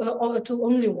examples to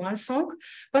only one song,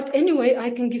 but anyway,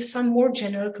 I can give some more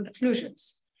general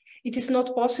conclusions. It is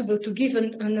not possible to give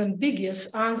an ambiguous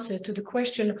answer to the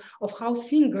question of how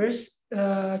singers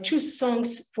choose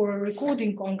songs for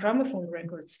recording on gramophone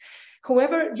records.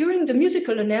 However, during the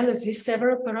musical analysis,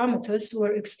 several parameters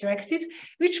were extracted,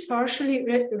 which partially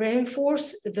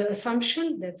reinforce the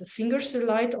assumption that the singers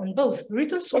relied on both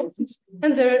written sources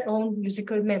and their own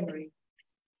musical memory.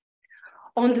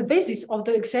 On the basis of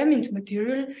the examined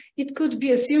material, it could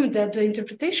be assumed that the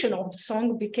interpretation of the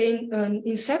song became an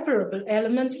inseparable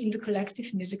element in the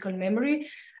collective musical memory.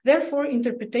 Therefore,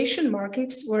 interpretation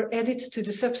markings were added to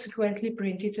the subsequently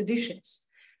printed editions.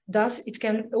 Thus, it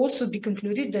can also be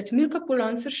concluded that Milka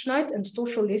Polancerschneid and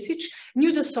Tošo Lesić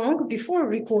knew the song before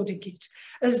recording it,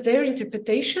 as their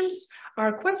interpretations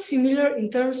are quite similar in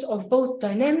terms of both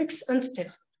dynamics and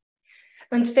tempo.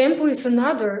 And tempo is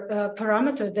another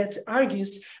parameter that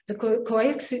argues the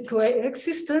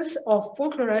coexistence of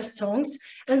folklorized songs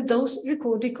and those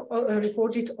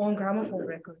recorded on gramophone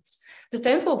records. The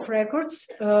tempo of records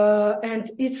and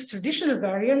its traditional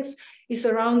variants is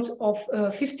around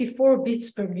 54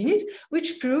 beats per minute,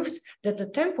 which proves that the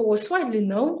tempo was widely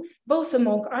known both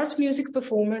among art music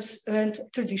performers and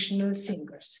traditional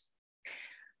singers.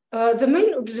 The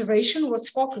main observation was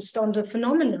focused on the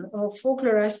phenomenon of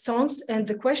folklorized songs and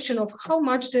the question of how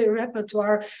much the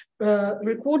repertoire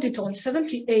recorded on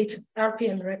 78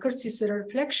 RPM records is a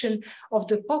reflection of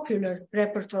the popular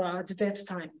repertoire at that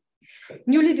time.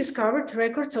 Newly discovered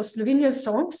records of Slovenian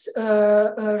songs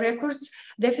records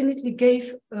definitely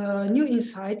gave new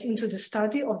insight into the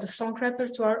study of the song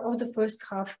repertoire of the first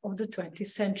half of the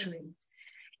 20th century.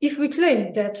 If we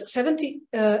claim that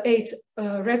 78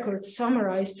 records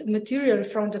summarized material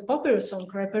from the popular song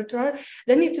repertoire,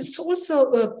 then it is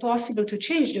also possible to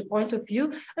change the point of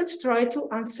view and try to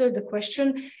answer the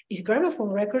question if gramophone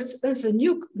records as a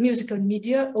new musical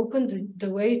media opened the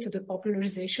way to the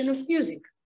popularization of music.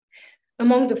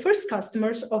 Among the first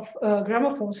customers of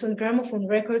gramophones and gramophone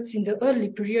records in the early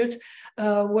period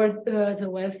were the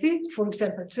wealthy, for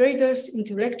example, traders,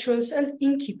 intellectuals, and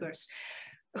innkeepers.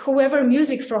 However,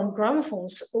 music from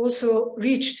gramophones also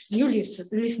reached new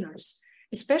listeners,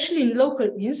 especially in local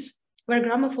inns, where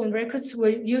gramophone records were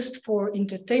used for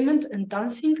entertainment and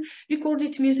dancing.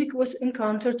 Recorded music was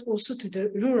encountered also to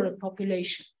the rural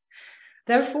population.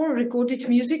 Therefore, recorded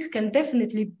music can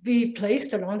definitely be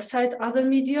placed alongside other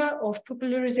media of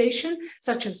popularization,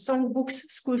 such as songbooks,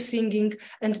 school singing,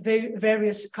 and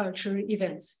various cultural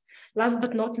events. Last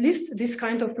but not least, this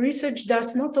kind of research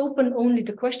does not open only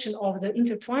the question of the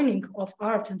intertwining of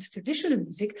art and traditional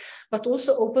music, but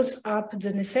also opens up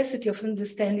the necessity of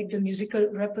understanding the musical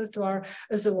repertoire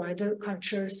as a wider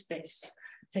cultural space.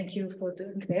 Thank you for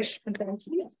the invitation, and thank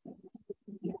you.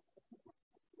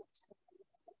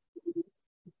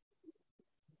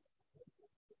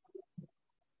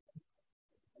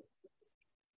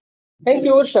 Thank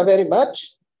you, URŠA, very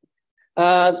much.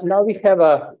 Now we have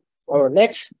our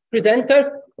next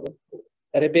presenter,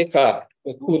 Rebeka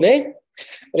KUNEJ.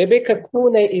 Rebeka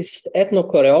KUNEJ is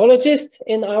ethnochoreologist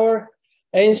in our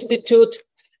institute.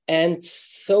 And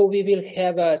so we will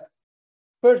have a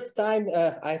first time,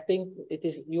 I think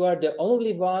you are the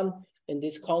only one in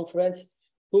this conference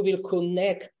who will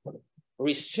connect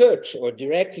research or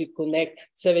directly connect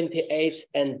 78s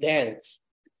and dance.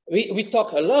 We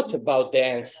talk a lot about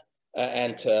dance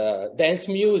and dance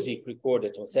music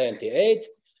recorded on 78s.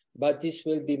 But this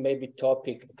will be maybe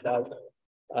topic about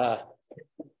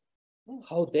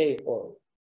how they or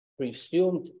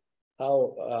presumed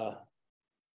how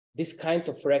this kind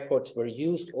of records were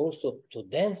used also to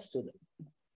dance to them.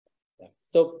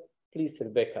 So please,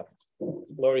 Rebeka, the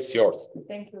floor is yours.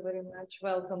 Thank you very much.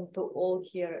 Welcome to all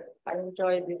here. I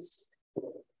enjoy these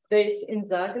days in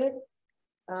Zagreb.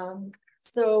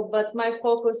 But my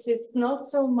focus is not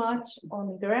so much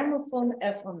on gramophone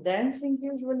as on dancing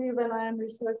usually when I am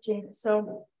researching.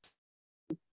 So,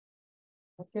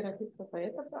 okay.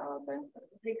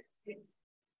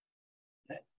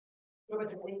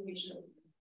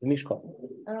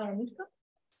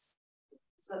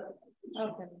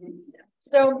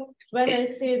 So when I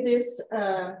see this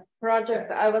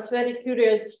project, I was very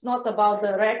curious, not about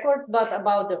the record, but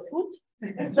about the food.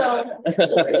 So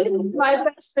this is my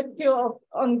perspective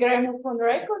on gramophone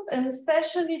record, and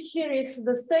especially here is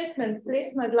the statement,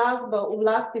 plesna glasba u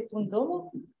vlastitom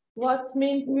domu, what's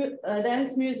mean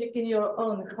dance music in your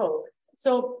own home.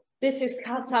 So this is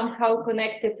how somehow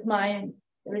connected my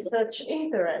research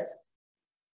interest.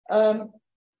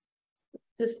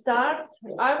 To start,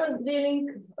 I was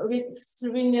dealing with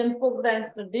Slovenian folk dance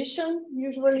tradition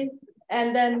usually,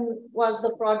 and then was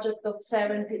the project of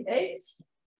 78.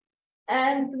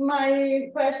 And my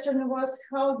question was,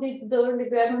 how did the early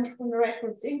gramophone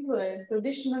records influence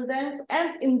traditional dance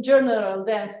and in general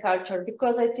dance culture?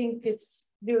 Because I think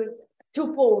it's the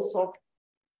two poles of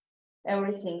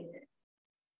everything.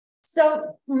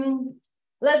 So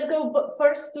let's go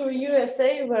first to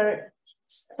USA, where it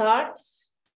starts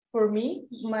for me,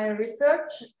 my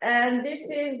research. And this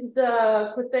is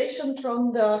the quotation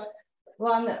from the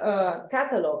one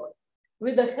catalog.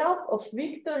 With the help of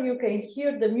Victor, you can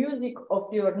hear the music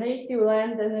of your native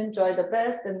land and enjoy the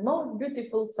best and most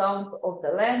beautiful sounds of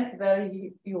the land where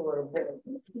you were born.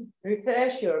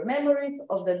 Refresh your memories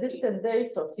of the distant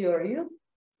days of your youth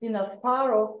in a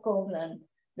far-off homeland,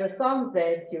 the songs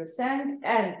that you sang,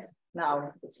 and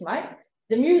now it's mine,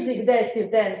 the music that you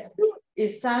danced to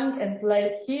is sung and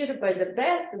played here by the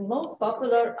best and most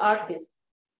popular artists,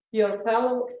 your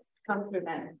fellow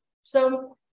countrymen.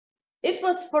 So it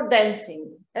was for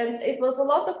dancing, and it was a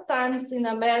lot of times in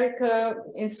America,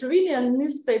 in Slovenian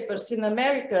newspapers in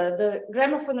America, the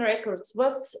gramophone records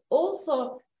was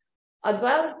also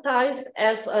advertised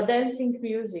as a dancing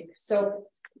music. So,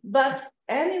 but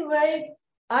anyway,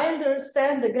 I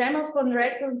understand the gramophone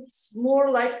records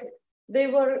more like they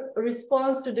were a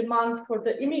response to demand for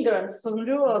the immigrants from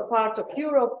rural part of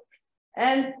Europe,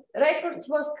 and records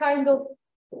was kind of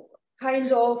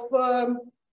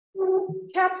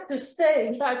kept to stay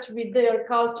in touch with their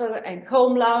culture and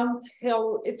homeland.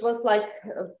 How it was like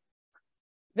a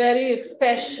very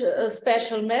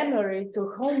special memory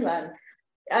to homeland.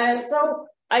 And so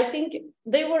I think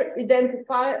they were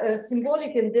a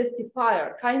symbolic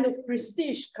identifier, kind of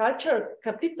prestige, culture,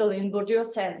 capital in Bourdieu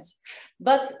sense.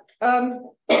 But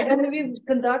when we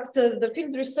conducted the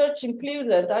field research in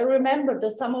Cleveland, I remember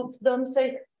that some of them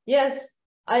say, yes,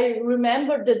 I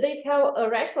remember that they have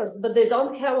records, but they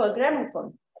don't have a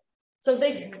gramophone. So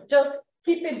they just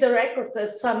keep it the record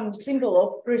as some symbol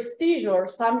of prestige or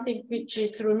something which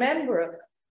is remembered.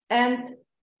 And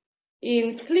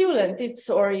in Cleveland,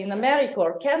 or in America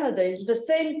or Canada, it's the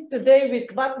same today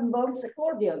with button-box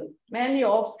accordion. Many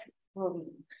of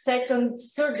second,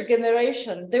 third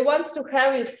generation, they want to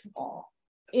have it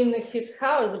in his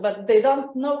house, but they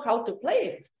don't know how to play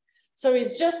it. So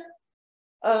it's just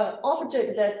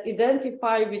object that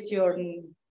identify with your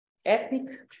ethnic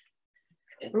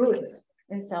roots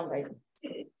in some way.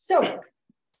 So,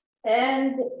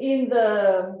 and in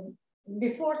the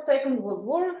before Second World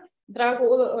War, Drago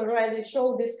already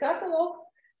showed this catalog.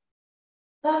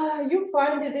 You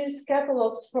find these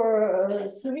catalogs for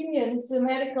Slovenians,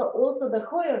 America, also the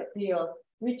Hoyer trio,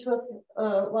 which was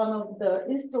one of the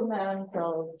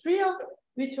instrumental trio,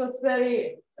 which was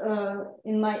very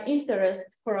in my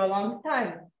interest for a long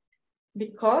time,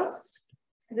 because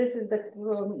this is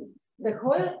the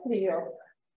Hoyer trio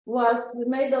was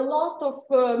made a lot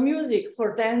of music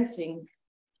for dancing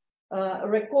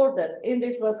recorded, and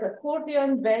it was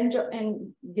accordion, banjo,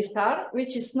 and guitar,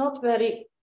 which is not very,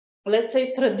 let's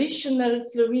say, traditional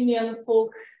Slovenian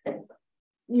folk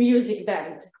music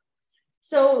band.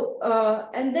 So,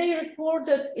 and they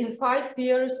recorded in 5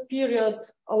 years period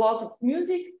a lot of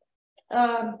music,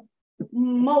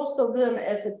 most of them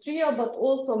as a trio, but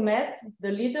also Matt,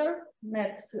 the leader,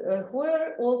 Matt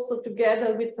Hoyer, also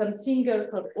together with some singers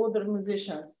or other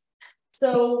musicians.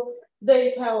 So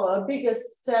they have a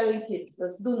biggest selling hits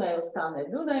was Dunaj ostane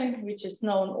Dunaj, which is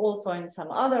known also in some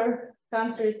other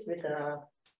countries with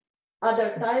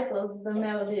other titles, the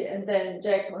melody, and then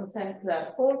Jack on St.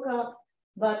 Clair polka,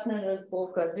 Butner's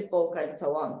polka, Z polka, and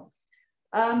so on.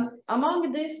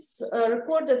 Among this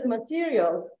recorded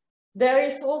material, there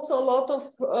is also a lot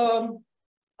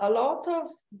of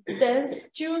dance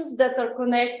tunes that are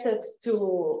connected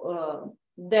to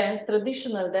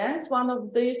traditional dance. One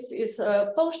of these is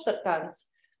Postertanz.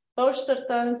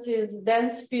 Postertanz is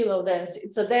dance pillow dance.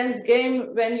 It's a dance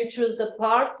game when you choose the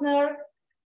partner.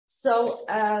 So,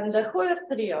 and the Hoyer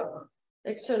trio,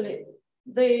 actually,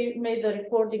 they made a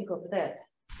recording of that.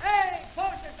 Hey,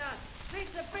 Postertanz!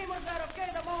 These the primos are okay,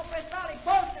 the more pesali,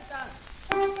 Postertanz!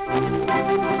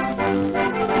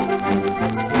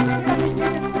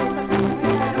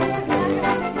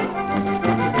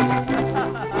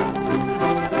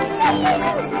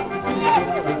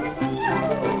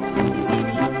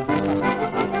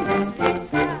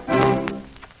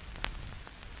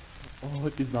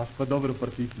 Ти знаеш, по-добро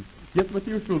партийки. Я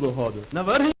сме дохода.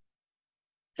 Навърни!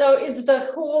 So it's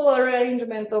the whole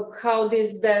arrangement of how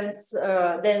this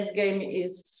dance game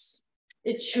is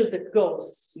it should go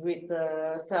with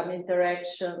some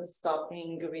interactions,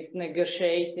 stopping with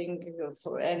negotiating,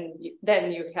 and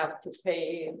then you have to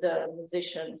pay the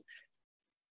musician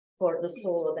for the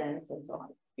solo dance and so on.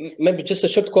 Maybe just a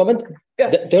short comment.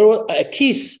 Yeah. There was a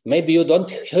kiss. Maybe you don't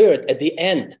hear it at the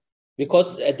end,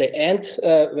 because at the end,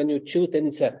 when you choose, then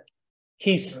it's a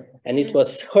kiss, and it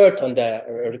was heard on the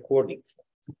recordings.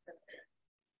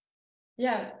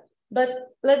 Yeah,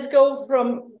 but let's go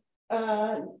from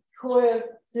Hoyer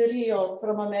Trio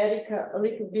from America a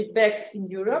little bit back in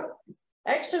Europe.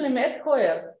 Actually, Matt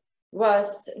Hoyer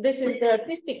this is the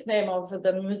artistic name of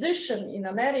the musician in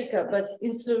America, but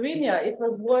in Slovenia, it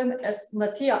was born as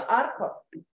Matija Arko.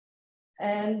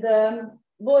 And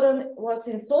born was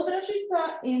in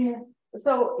Sodražica, in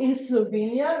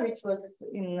Slovenia, which was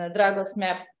in Drago's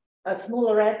map, a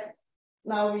smaller red.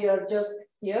 Now we are just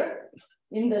here.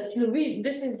 In the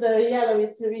this is the yellow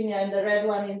with Slovenia, and the red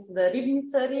one is the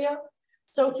Ribnica Rio.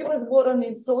 So he was born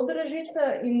in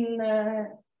Sodražica in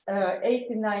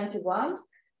 1891.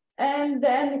 And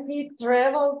then he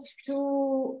traveled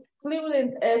to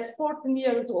Cleveland as 14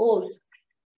 years old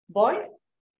boy,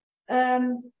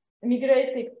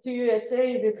 migrated to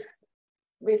USA with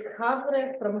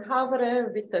from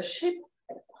Havre with a ship.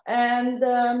 And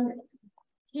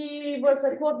he was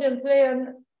accordion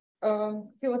player.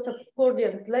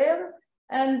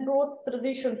 And brought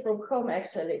tradition from home,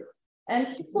 actually. And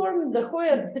he formed the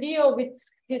Hoyer Trio with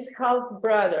his half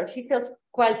brother. He has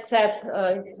quite sad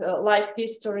life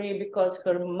history because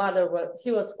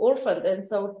he was orphaned, and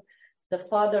so the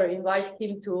father invited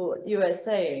him to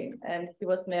USA, and he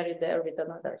was married there with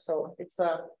another. So it's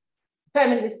a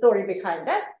family story behind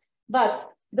that. But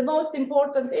the most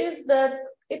important is that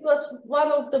it was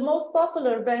one of the most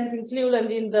popular bands in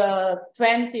Cleveland in the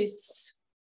 20s,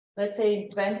 let's say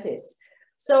 20s.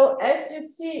 So as you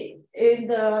see in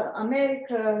the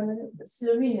American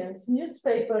Slovenian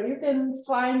newspaper, you can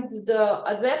find the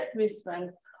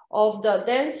advertisement of the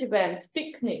dance events,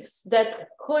 picnics, that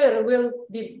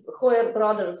Hoyer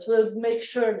brothers will make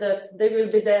sure that they will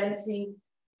be dancing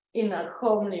in a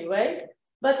homely way.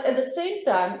 But at the same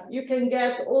time, you can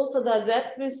get also the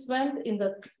advertisement in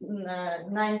the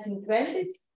 1920s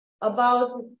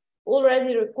about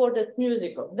already recorded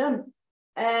music of them.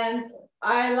 And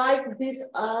I like this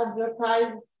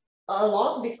advertise a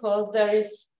lot because there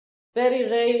is very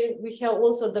rare, we have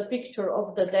also the picture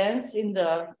of the dance in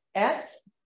the ads.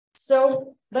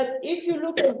 So, but if you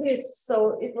look at this,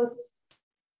 so it was,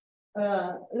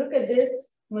 look at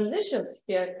this musicians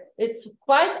here, it's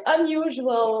quite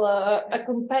unusual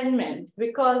accompaniment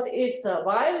because it's a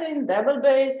violin, double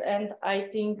bass, and I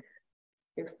think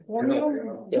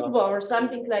tuba or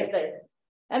something like that.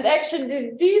 And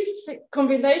actually this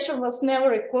combination was never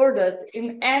recorded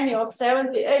in any of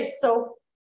 78. So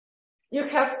you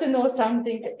have to know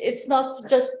something. It's not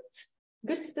just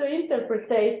good to interpret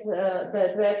the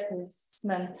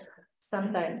advertisement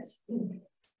sometimes.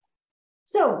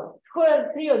 So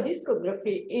Hoyer Trio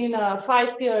discography, in a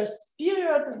 5 years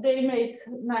period, they made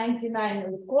 99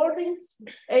 recordings,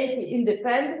 80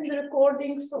 independent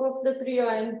recordings of the trio,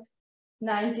 and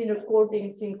 19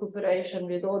 recordings in cooperation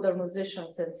with other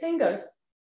musicians and singers.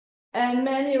 And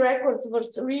many records were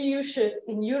reissued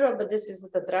in Europe, but this is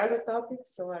the DRAGO topic,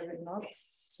 so I will not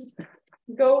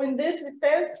go in this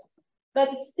details. But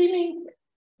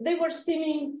they were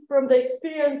stemming from the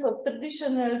experience of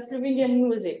traditional Slovenian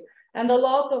music. And a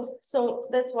lot of, so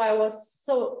that's why I was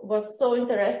so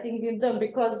interesting in them,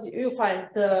 because you find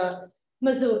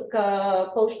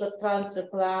mazurka, Polska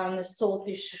Transtraplan,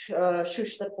 Soltiš,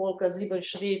 Šuštar polka,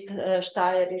 Zibelschritt,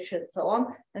 Steirisch, and so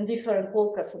on, and different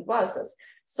polkas and waltzes.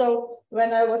 So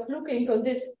when I was looking on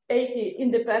these 80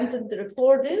 independent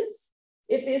recordings,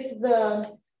 it is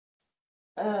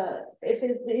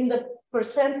in the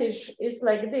percentage is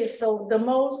like this. So the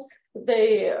most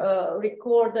they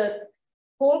recorded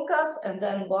polkas and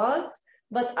then waltz,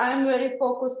 but I'm very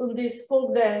focused on this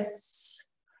folk dance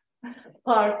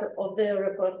part of their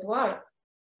repertoire.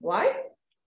 Why?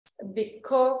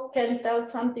 Because can tell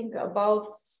something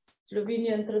about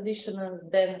Slovenian traditional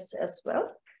dance as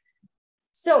well.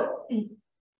 So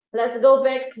let's go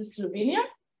back to Slovenia.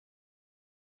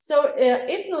 So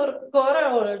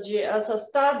ethnochoreology as a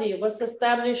study was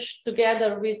established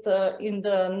together with in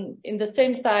the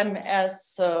same time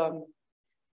as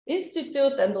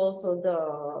Institute and also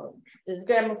this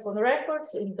gramophone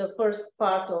records in the first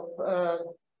part of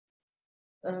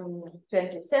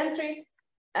 20th century,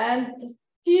 and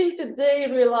till today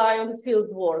rely on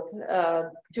field work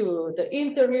to the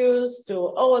interviews,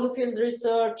 to own field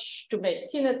research, to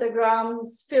make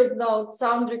kinetograms, field notes,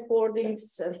 sound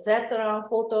recordings, etc.,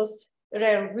 photos,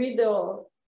 rare video,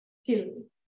 till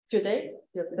today,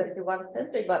 till 21st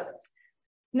century, but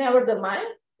nevertheless,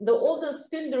 the oldest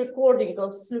field recording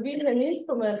of Slovenian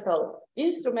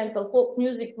instrumental folk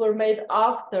music were made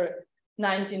after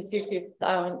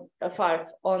 1955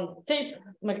 on tape,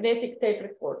 magnetic tape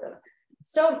recorder.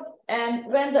 So, and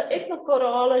when the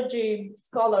ethnochoreology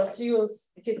scholars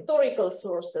use historical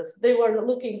sources, they were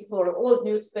looking for old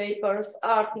newspapers,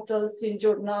 articles in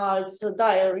journals,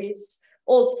 diaries,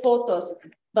 old photos,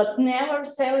 but never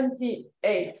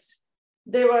 78.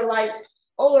 They were like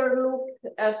overlooked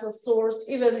as a source,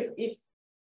 even if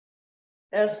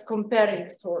as comparing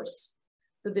source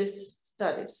to these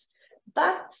studies.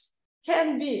 That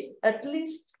can be at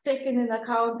least taken in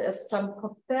account as some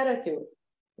comparative.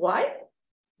 Why?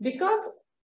 Because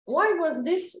why was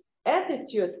this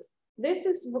attitude? This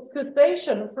is a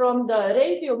quotation from the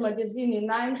radio magazine in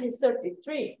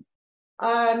 1933.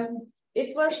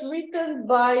 It was written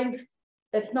by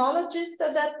ethnologists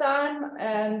at that time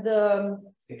and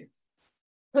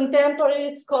contemporary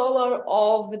scholar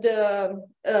of the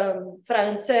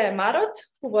France Marot,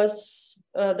 who was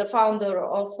the founder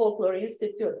of Folklore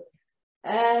Institute.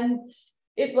 And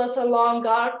it was a long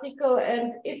article,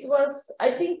 and it was,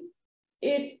 I think,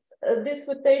 this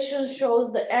quotation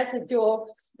shows the attitude of,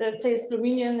 let's say,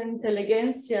 Slovenian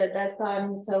intelligentsia at that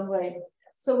time in some way.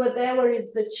 So whatever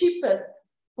is the cheapest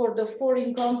for the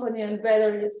foreign company and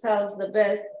whether it sells the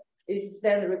best is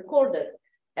then recorded.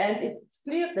 And it's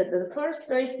clear that the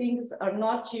first-rate things are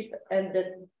not cheap and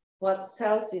that what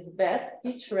sells is bad,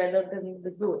 each rather than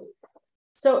the good.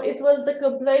 So it was the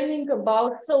complaining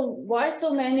about, so why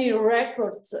so many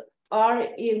records are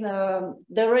in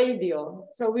the radio?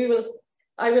 So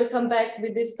I will come back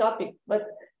with this topic, but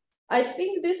I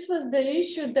think this was the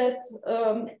issue that,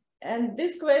 and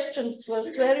these questions were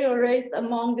very raised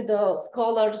among the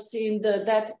scholars in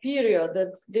that period,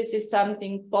 that this is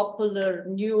something popular,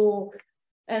 new,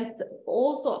 and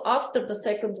also after the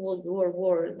Second World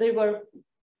War, they were,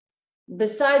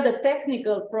 beside the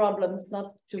technical problems,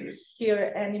 not to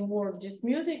hear any more this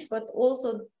music, but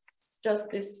also just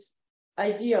this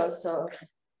ideas of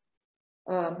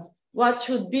what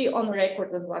should be on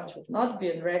record and what should not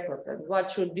be on record, and what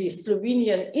should be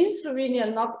Slovenian in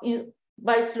Slovenia, not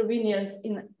by Slovenians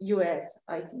in US,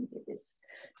 I think it is.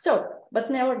 So, but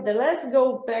nevertheless,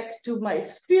 go back to my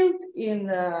field in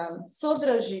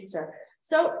Sodražice.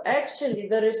 So actually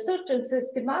the research and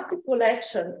systematic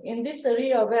collection in this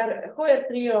area where Hoyer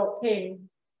Trio came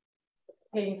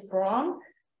from,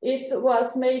 it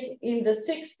was made in the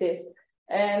 60s,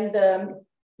 and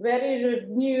very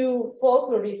new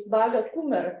folklorist Drago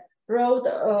KUNEJ wrote,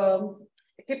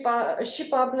 she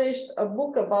published a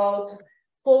book about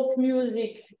folk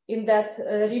music in that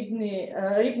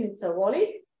Ribnica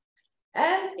Voli.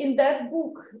 And in that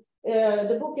book,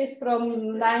 the book is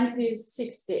from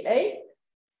 1968,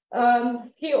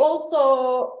 he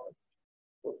also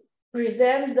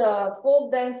presents the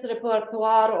folk dance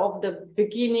repertoire of the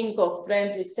beginning of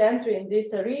 20th century in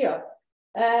this area.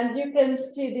 And you can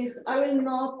see this. I will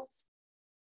not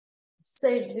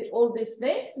say all these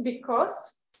names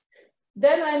because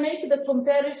then I make the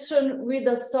comparison with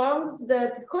the songs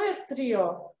that Hoyer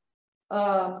Trio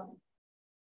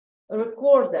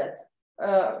recorded,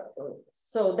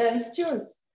 so dance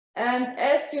tunes. And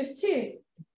as you see,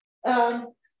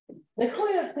 the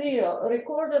Hoyer Trio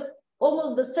recorded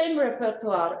almost the same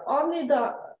repertoire, only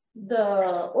the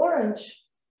orange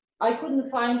I couldn't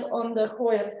find on the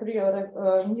Hoyer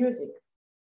Trio music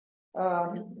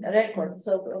record,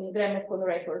 so on gramophone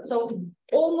record. So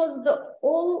almost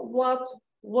all what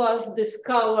was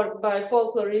discovered by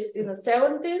folklorists in the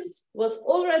 70s was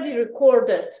already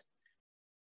recorded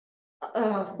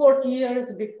 40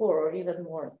 years before, or even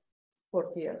more,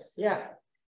 40 years, yeah.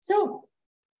 So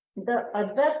the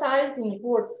advertising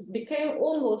words became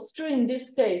almost true in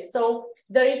this case. So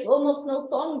there is almost no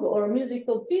song or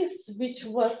musical piece which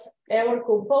was ever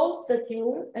composed that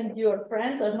you and your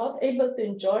friends are not able to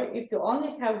enjoy if you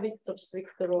only have Victor's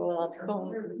Victor at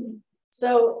home.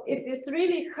 So it is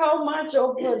really how much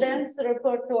of the dance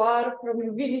repertoire from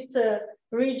Vinica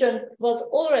region was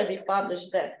already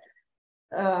published there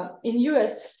in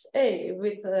USA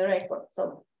with the record.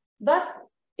 So, but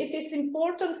it is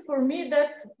important for me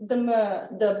that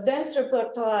the dance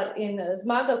repertoire in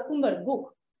Drago KUNEJ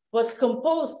book was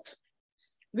composed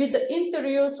with the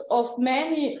interviews of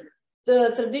many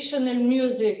traditional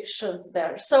musicians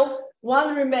there. So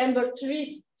one remembered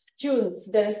 3 tunes,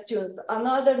 dance tunes.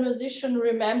 Another musician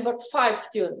remembered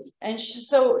 5 tunes. And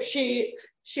so she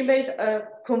made a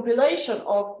compilation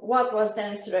of what was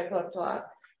dance repertoire.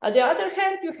 On the other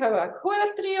hand, you have a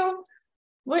Hoyer Trio,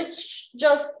 which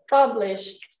just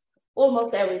published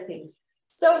almost everything.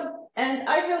 So, and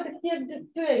I have here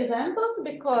two examples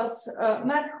because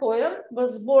Matt Hoyer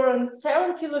was born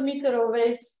 7 kilometers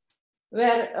away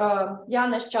where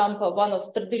Janez Champa, one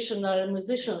of traditional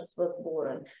musicians, was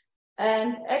born.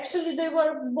 And actually they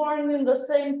were born in the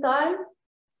same time,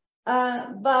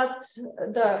 but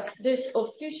this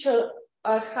official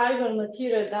archival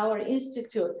material in our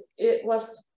institute, it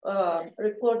was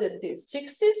recorded in the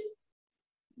 60s,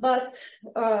 but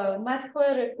Matt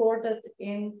Hoyer recorded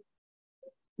in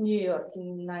New York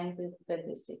in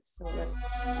 1926. So let's.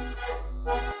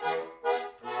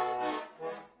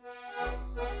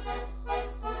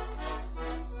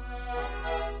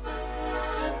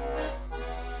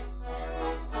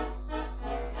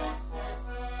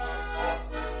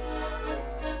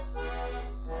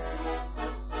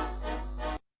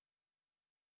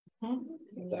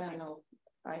 Yeah, no,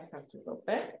 I have to go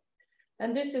back.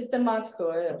 And this is the Matt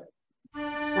Hoyer.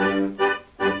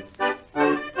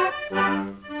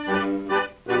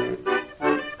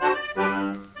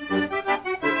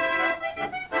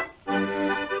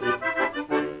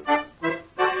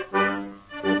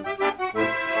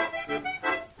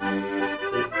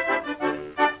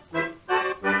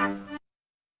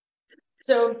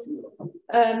 So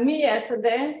me as a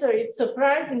dancer, it's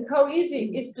surprising how easy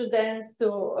it is to dance to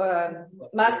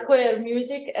Matt Hoyer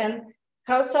music and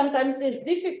how sometimes it's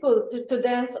difficult to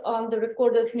dance on the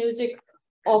recorded music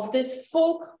of these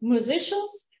folk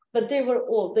musicians, but they were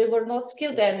old. They were not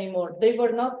skilled anymore. They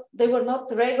were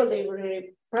not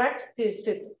regularly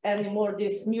practicing anymore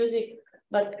this music,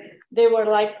 but they were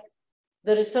like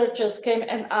the researchers came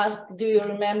and asked, do you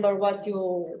remember what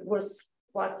you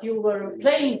were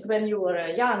playing when you were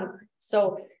young?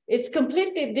 So it's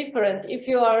completely different if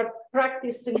you are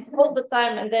practicing all the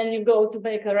time and then you go to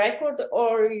make a record,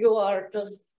 or you are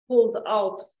just pulled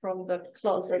out from the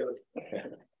closet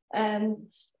and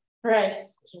fresh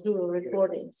to do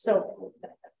recording. So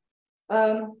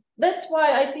that's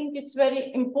why I think it's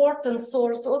very important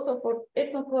source also for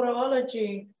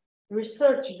ethnochoreology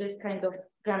research, this kind of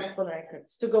gramophone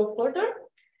records to go further.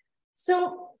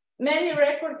 So many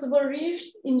records were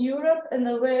reached in Europe and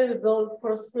available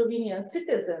for Slovenian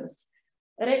citizens.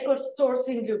 Record stores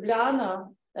in Ljubljana,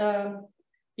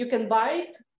 you can buy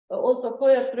it, also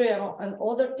Hoyer Trio and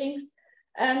other things,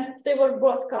 and they were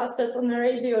broadcasted on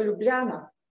Radio Ljubljana,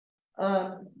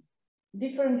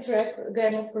 different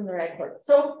gramophone records.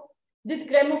 So did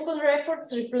gramophone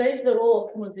records replace the role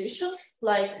of musicians,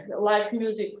 like live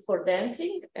music for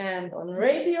dancing and on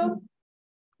radio?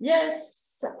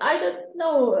 Yes, I don't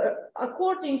know.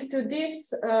 According to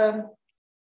this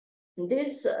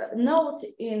note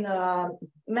in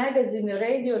magazine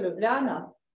Radio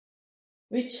Ljubljana,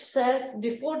 which says,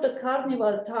 before the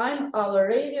carnival time, our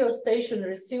radio station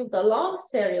received a long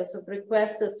series of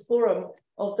requests as forum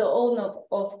of the owner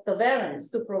of taverns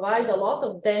to provide a lot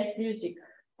of dance music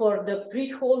for the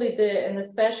pre-holiday and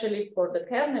especially for the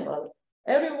carnival.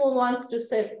 Everyone wants to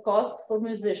save costs for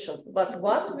musicians, but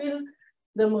what will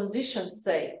the musicians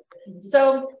say?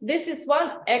 So this is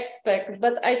one aspect,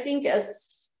 but I think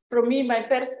from me, my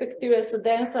perspective as a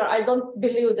dancer, I don't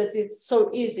believe that it's so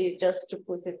easy just to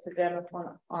put it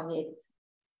gramophone on it.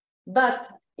 But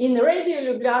in Radio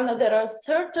Ljubljana, there are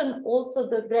certain also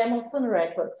the gramophone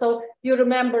records. So you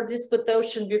remember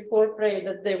disputation before prayer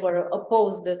that they were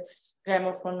opposed that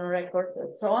gramophone record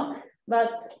and so on.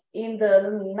 But in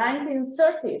the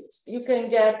 1930s, you can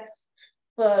get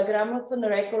gramophone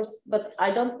records, but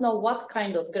I don't know what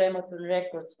kind of gramophone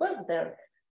records was there.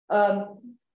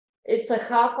 It's a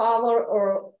half hour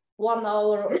or 1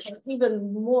 hour or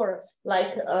even more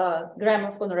like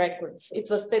gramophone records. It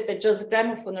was stated just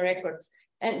gramophone records.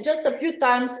 And just a few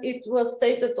times it was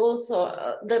stated also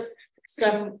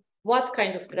what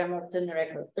kind of gramophone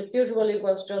records, but usually it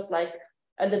was just like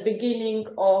at the beginning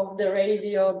of the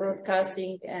radio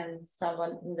broadcasting and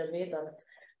someone in the middle.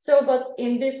 So, but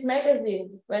in this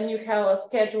magazine, when you have a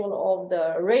schedule of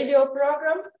the radio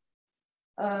program,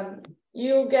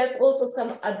 you get also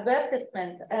some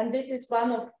advertisement. And this is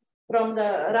from the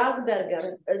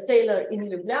Rasberger sailor in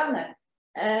Ljubljana.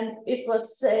 And it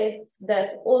was said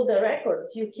that all the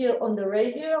records you hear on the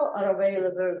radio are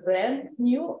available brand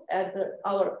new at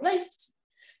our place.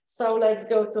 So let's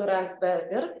go to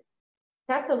Rasberger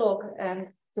catalog and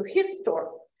to his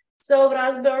store. So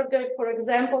Rasberger, for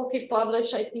example, he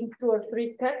published, I think, 2 or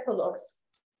 3 catalogs.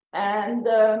 And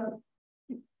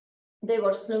they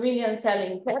were Slovenian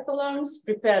selling catalogs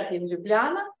prepared in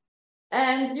Ljubljana.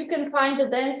 And you can find the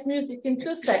dance music in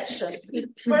 2 sections. The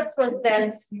first was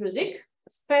dance music,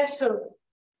 special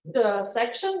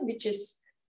section, which is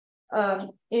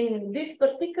in this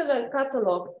particular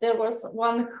catalog, there was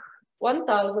one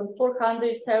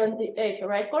 1,478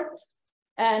 records,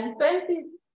 and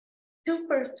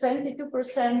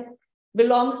 22%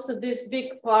 belongs to this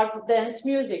big part, dance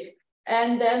music.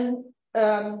 And then,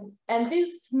 and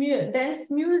this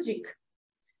dance music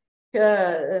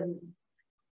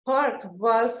part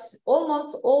was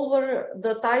almost over,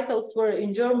 the titles were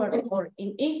in German or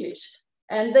in English,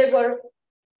 and they were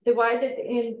divided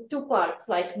in two parts,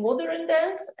 like modern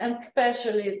dance and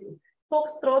especially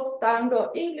foxtrot,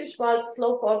 tango, English waltz,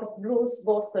 slow fox, blues,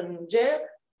 Boston jazz,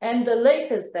 and the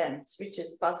latest dance, which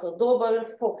is paso doble,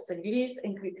 fox église,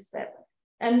 and quick step.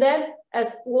 And then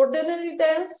as ordinary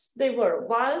dance, they were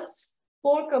waltz,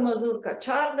 polka, mazurka,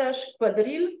 čardaš,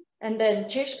 quadrille, and then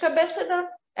Češka beseda,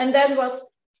 and then was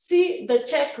the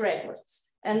Czech records.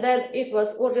 And then it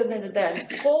was ordinary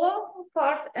dance polo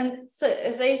part, and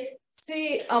they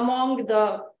see among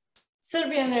the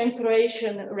Serbian and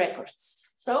Croatian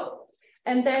records. So,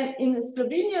 and then in the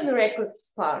Slovenian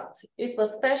records part, it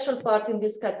was special part in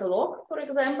this catalog, for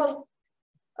example,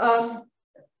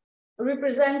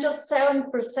 represent just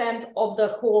 7% of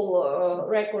the whole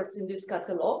records in this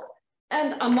catalog.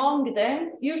 And among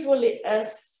them, usually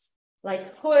as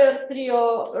like choir,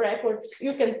 trio records,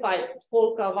 you can find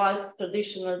polka, waltz,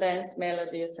 traditional dance,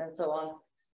 melodies, and so on.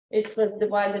 It was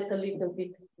divided a little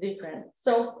bit different.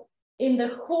 So in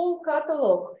the whole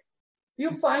catalog,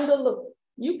 you find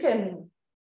you can,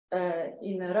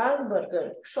 in a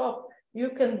Rasberger shop, you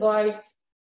can buy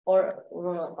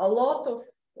a lot of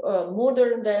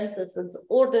modern dances and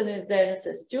ordinary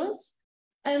dances tunes,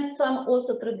 and some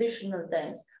also traditional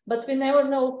dance. But we never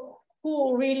know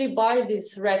who really buy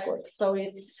this record. So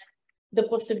it's, the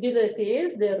possibility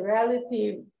is, the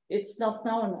reality, it's not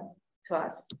known to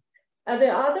us. At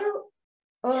the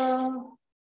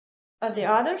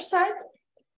other side,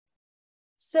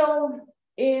 so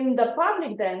in the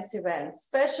public dance events,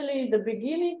 especially the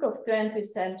beginning of 20th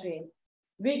century,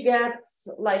 we get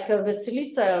like a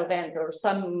Veselica event or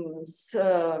some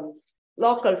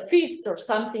local feast or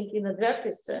something in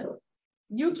advertisement.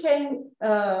 You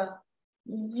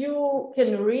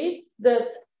can read that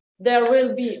there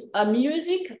will be a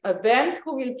band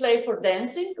who will play for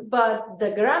dancing, but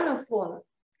the gramophone,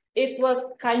 it was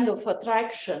kind of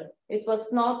attraction. It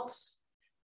was not,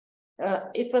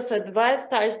 it was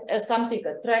advertised as something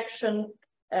attraction,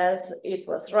 as it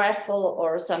was raffle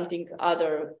or something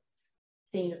other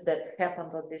things that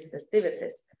happened on these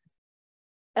festivities,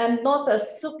 and not a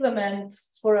supplement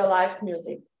for a live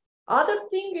music. Other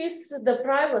thing is the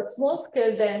private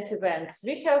small-scale dance events.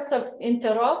 We have some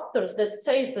interrupters that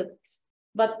say that,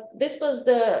 but this was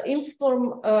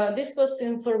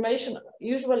information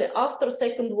usually after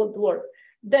Second World War,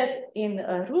 that in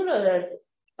a rural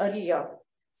area,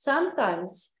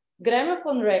 sometimes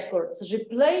gramophone records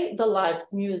replay the live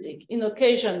music in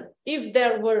occasion if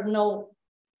there were no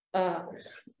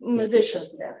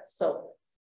musicians there.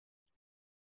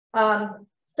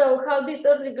 So how did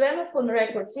early gramophone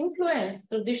records influence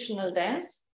traditional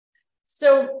dance?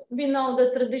 So we know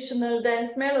that traditional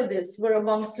dance melodies were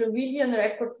among Slovenian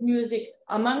record music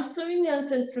among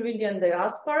Slovenians and Slovenian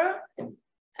diaspora,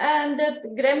 and that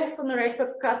gramophone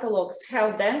record catalogs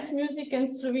have dance music and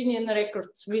Slovenian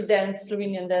records with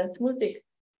Slovenian dance music.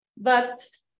 But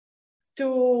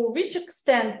to which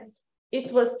extent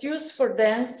it was used for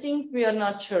dancing, we are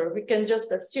not sure. We can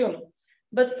just assume.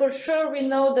 But for sure, we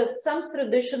know that some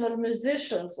traditional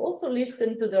musicians also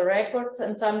listened to the records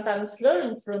and sometimes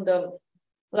learned from them,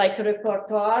 like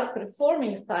repertoire,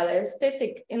 performing style,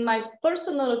 aesthetic. In my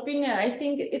personal opinion, I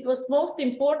think it was most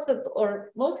important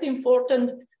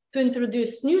to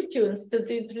introduce new tunes, to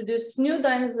introduce new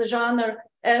dance genre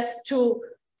as to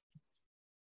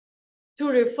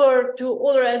refer to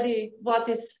already what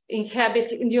is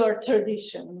inhabited in your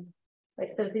tradition,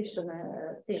 like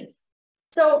traditional things.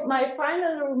 So my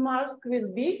final remark will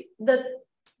be that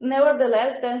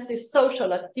nevertheless, dance is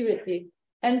social activity,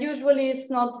 and usually it's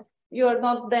not, you're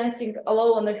not dancing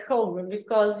alone at home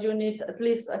because you need at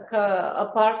least a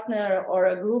partner or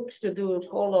a group to do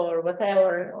polo or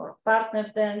whatever, or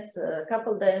partner dance,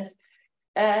 couple dance.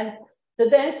 And the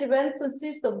dance event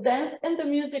consists of dance and the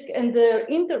music and the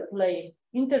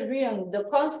interviewing, the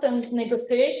constant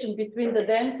negotiation between the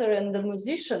dancer and the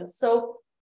musicians. So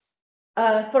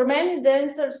for many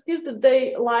dancers, still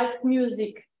today, live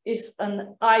music is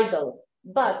an idol,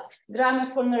 but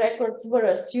gramophone records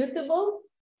were suitable,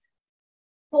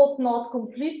 thought not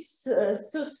complete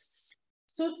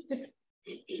substitute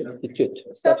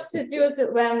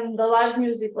when the live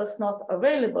music was not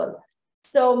available.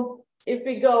 So if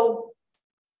we go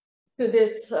to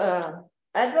this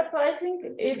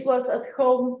advertising, it was at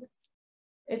home,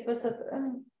 it was at,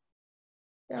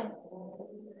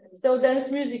 So dance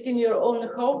music in your own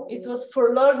home, it was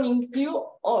for learning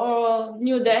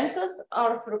new dances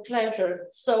or for pleasure.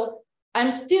 So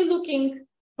I'm still looking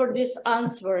for this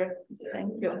answer.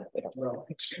 Thank you.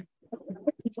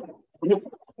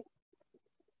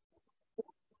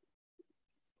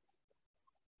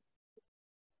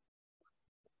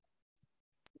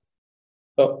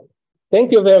 So,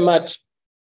 thank you very much.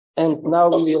 And now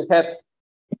we will have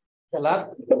the last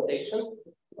presentation.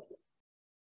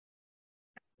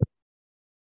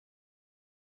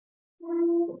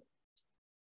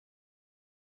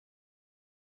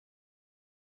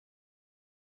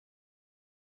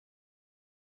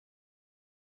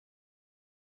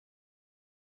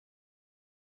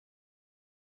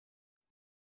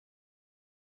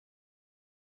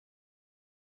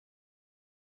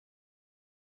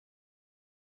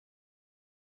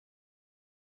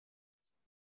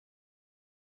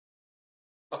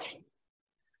 Okay.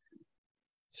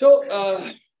 So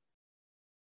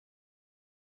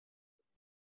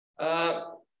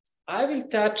I will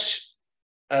touch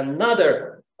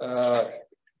another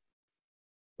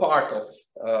part of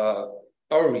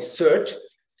our research,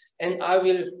 and I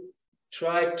will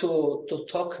try to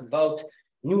talk about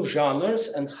new genres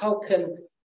and how can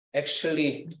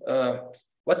actually,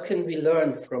 what can we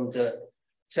learn from the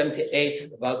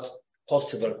 78 about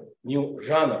possible new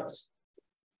genres.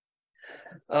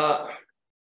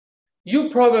 You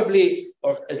probably,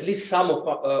 or at least some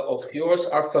of yours,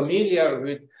 are familiar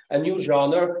with a new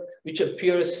genre which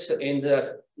appears in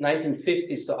the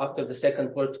 1950s, so after the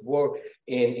Second World War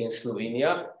in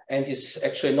Slovenia, and is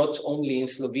actually not only in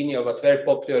Slovenia, but very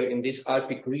popular in this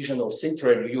Alpic region of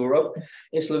Central Europe.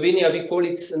 In Slovenia, we call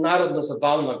it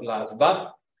narodno-zabavna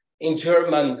glasba. In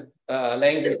German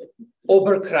language,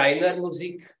 Oberkreiner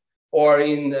Musik, or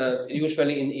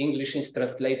usually in English is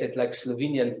translated like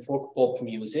Slovenian folk pop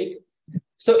music.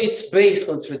 So it's based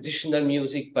on traditional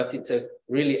music, but it's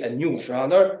really a new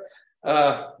genre,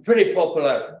 very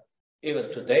popular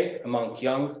even today among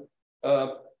young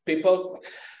people.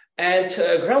 And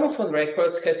gramophone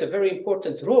records has a very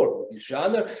important role in this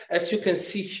genre, as you can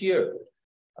see here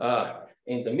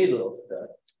in the middle of the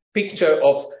picture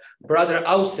of Brother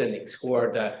Ausenix, who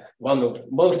are one of the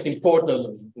most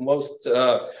important, most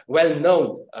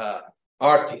well-known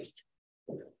artists.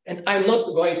 And I'm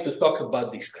not going to talk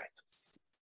about this kind of.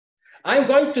 I'm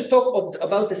going to talk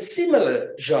about a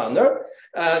similar genre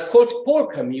called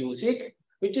polka music,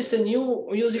 which is a new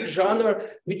music genre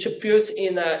which appears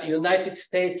in the United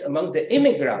States among the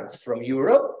immigrants from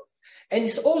Europe, and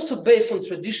is also based on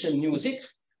traditional music,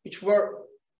 which were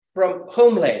from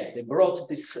homelands. They brought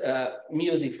this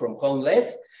music from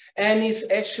homelands, and it's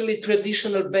actually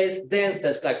traditional based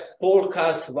dances like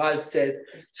polkas, waltzes,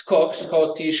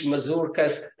 Scottish,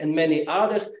 mazurkas, and many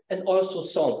others, and also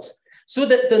songs. So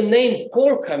that the name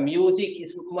polka music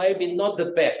is maybe not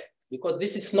the best, because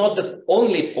this is not the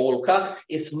only polka,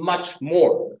 it's much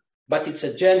more, but it's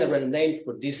a general name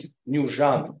for this new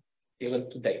genre, even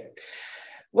today.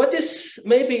 What is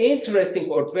maybe interesting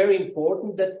or very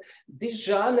important that this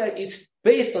genre is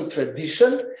based on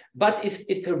tradition, but it's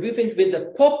interwoven with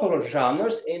the popular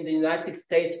genres in the United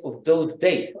States of those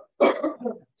days.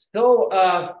 So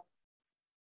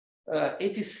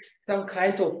it is some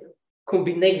kind of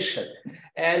combination.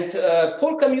 And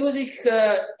polka music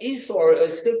is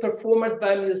still performed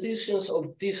by musicians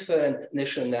of different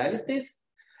nationalities.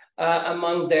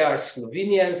 Among them are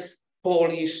Slovenians,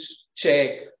 Polish,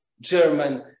 Czech,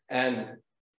 German, and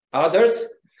others.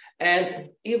 And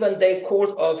even they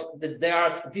called that there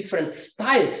are different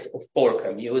styles of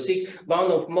polka music.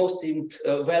 One of most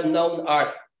well-known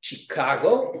are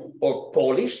Chicago or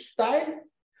Polish style,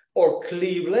 or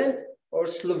Cleveland or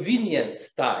Slovenian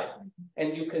style.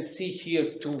 And you can see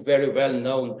here two very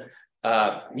well-known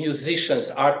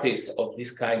musicians, artists of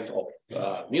this kind of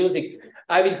music.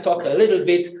 I will talk a little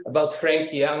bit about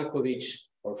Frankie Yankovic,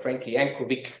 or Frankie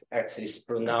Yankovic, as it's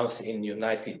pronounced in the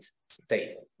United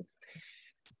States.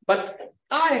 But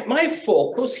my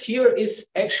focus here is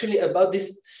actually about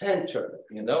this center,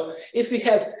 you know. If we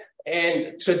have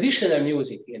traditional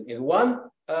music in one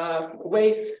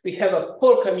way, we have a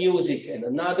polka music in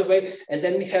another way, and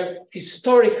then we have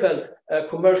historical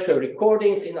commercial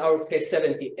recordings, in our case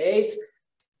 78.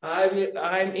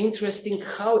 I'm interested in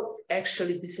how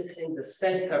actually this is in the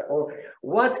center, or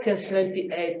what can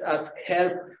 78 us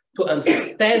help to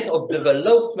understand of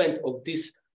development of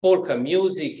this polka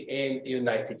music in the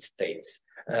United States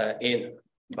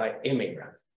by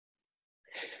immigrants.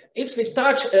 If we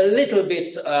touch a little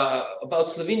bit about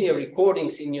Slovenian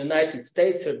recordings in the United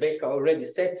States, Rebecca already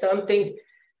said something.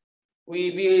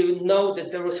 We know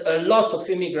that there was a lot of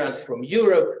immigrants from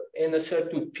Europe in a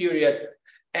certain period,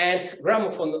 And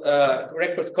gramophone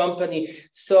record company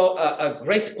saw a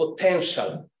great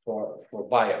potential for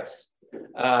buyers.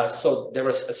 So there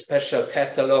was a special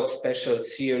catalog, special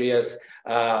series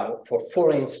for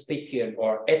foreign speaking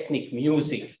or ethnic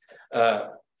music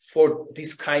for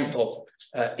this kind of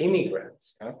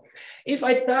immigrants. If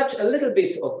I touch a little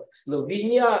bit of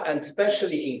Slovenia, and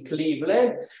especially in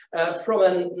Cleveland, from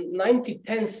a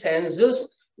 1910 census,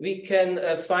 we can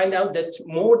find out that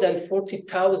more than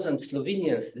 40,000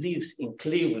 Slovenians lives in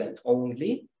Cleveland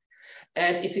only.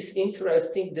 And it is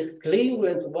interesting that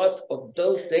Cleveland was of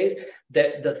those days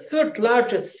the third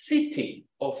largest city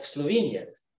of Slovenians.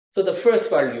 So the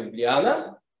first were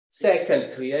Ljubljana,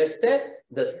 second Trieste,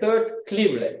 the third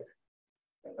Cleveland.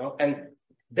 You know? And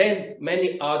then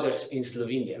many others in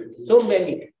Slovenia. So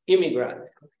many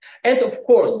immigrants. And of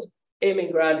course,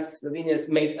 immigrants, Slovenians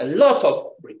made a lot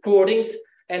of recordings.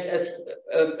 And as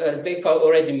Rebecca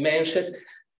already mentioned,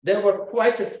 there were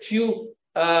quite a few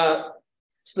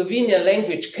Slovenian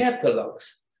language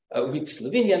catalogs with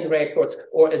Slovenian records,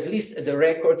 or at least the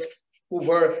records who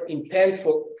were intended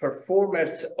for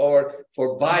performers or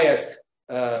for buyers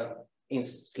in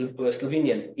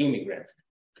Slovenian immigrants.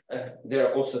 There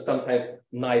are also sometimes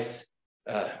nice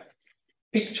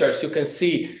pictures. You can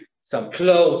see some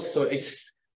clothes, so it's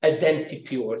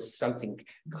identity or something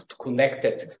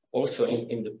connected also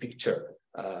in the picture,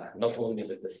 not only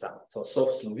with the sound.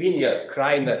 So Slovenia,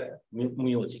 Krajina,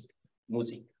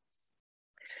 music.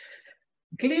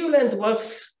 Cleveland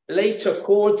was later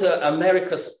called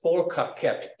America's polka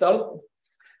capital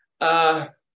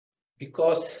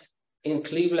because in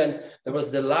Cleveland there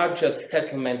was the largest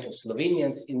settlement of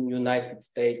Slovenians in the United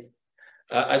States.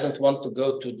 I don't want to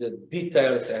go to the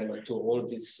details and to all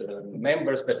these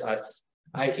members, but as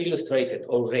I illustrated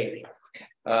already.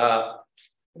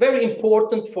 Very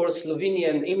important for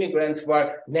Slovenian immigrants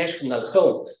were national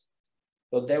homes.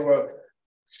 So there were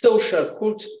social,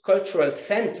 cultural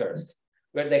centers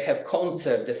where they have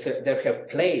concerts, they have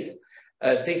plays,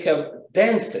 they have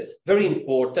dances, very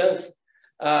important,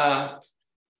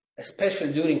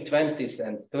 especially during 20s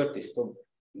and 30s. So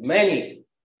many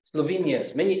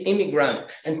Slovenians, many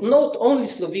immigrants, and not only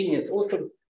Slovenians, also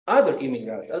other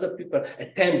immigrants, other people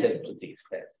attended to these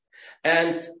tests.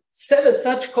 And 7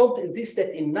 such camps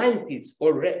existed in 90s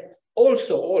already,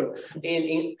 also all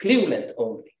in Cleveland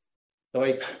only. So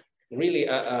it really,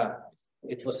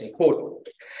 it was important.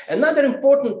 Another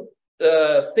important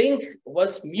thing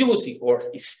was music, or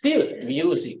is still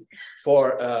music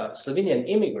for Slovenian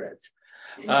immigrants.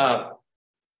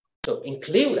 So in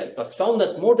Cleveland was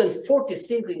founded more than 40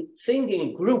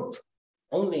 singing groups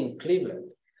only in Cleveland.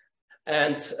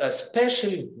 And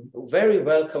especially very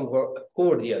welcome were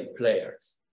accordion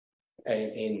players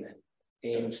in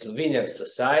Slovenian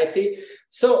society.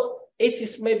 So it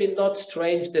is maybe not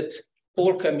strange that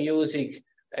polka music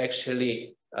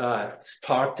actually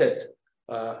started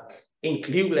in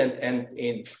Cleveland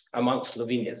and among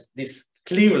Slovenians, this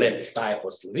Cleveland style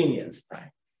or Slovenian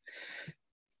style.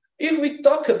 If we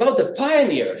talk about the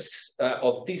pioneers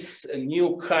of this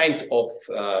new kind of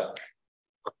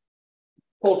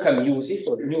polka music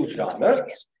or new genre,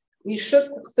 we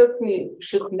certainly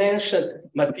should mention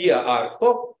Matija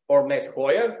Arko or Mac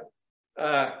Hoyer,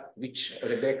 which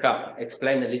Rebecca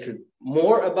explained a little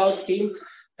more about him,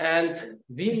 and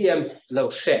William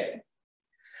Lauchet.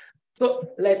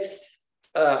 So let's,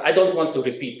 I don't want to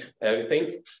repeat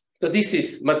everything. So this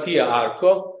is Matija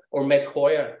Arko or Mac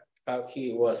Hoyer, how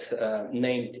he was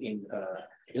named in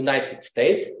United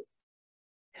States.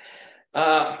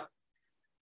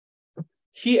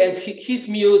 He and his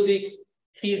music,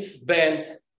 his band,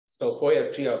 so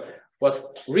Hoyer Trio, was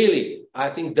really, I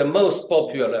think, the most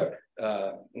popular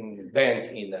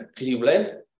band in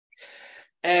Cleveland.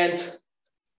 And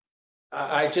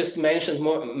I just mentioned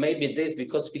maybe this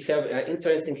because we have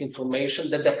interesting information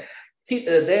that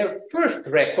their first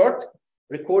record,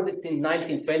 recorded in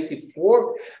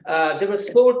 1924, they were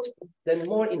sold then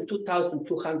more in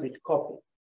 2,200 copies.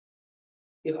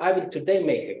 If I will today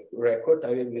make a record,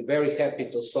 I will be very happy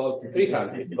to sell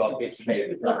 300 copies.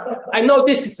 Maybe. I know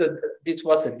this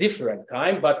was a different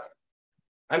time, but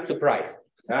I'm surprised.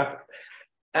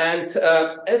 And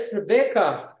as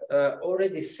Rebecca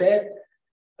already said,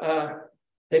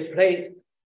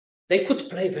 they could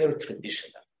play very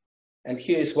traditional. And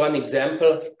here is one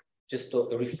example, just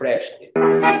to refresh it.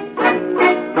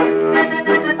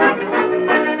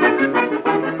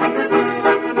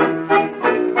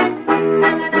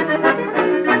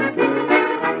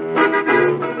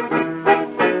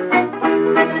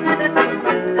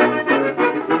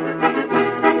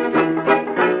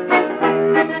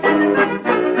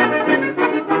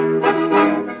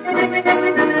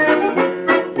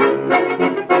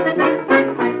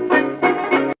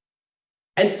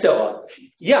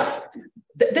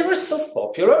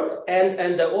 popular,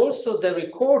 and also the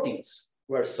recordings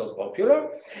were so popular.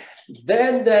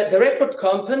 Then the record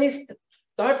companies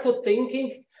started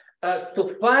thinking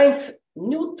to find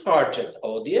new target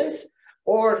audience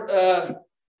or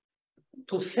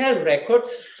to sell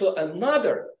records to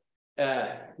another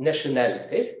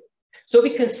nationalities. So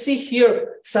we can see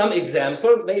here some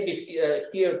example, maybe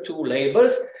here two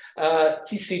labels,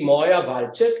 Ti si moja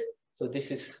Valček. So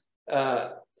this is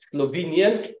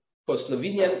Slovenian, for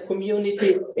Slovenian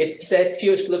community. It says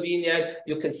here Slovenian.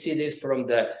 You can see this from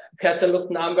the catalog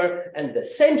number, and the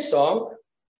same song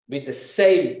with the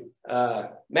same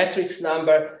matrix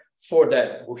number for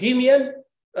the Bohemian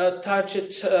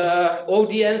target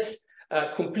audience,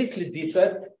 completely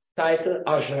different title,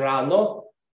 Ažrano,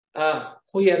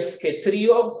 Hujerske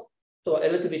trio, so a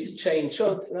little bit change.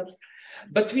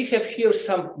 But we have here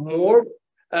some more,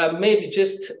 maybe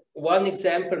just one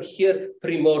example here,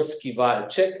 Primorski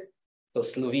Valček, so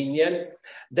Slovenian.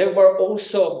 They were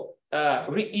also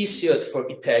reissued for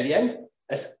Italian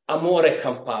as Amore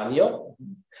Campagno.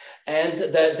 And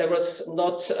there was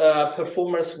not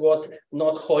performers,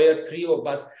 not Hoyer Trio,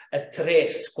 but a Tre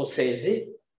Scorsese.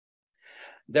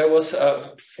 There was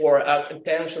for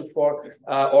attention for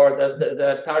or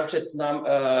the target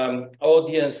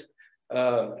audience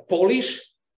Polish,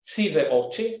 Sive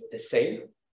Oči, the same,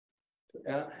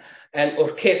 and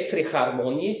Orchestri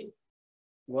Harmonii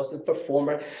was the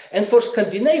performer, and for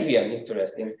Scandinavian,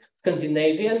 interesting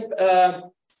Scandinavian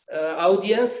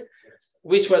audience,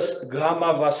 which was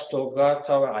Gama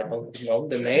Vastogata, I don't know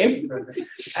the name,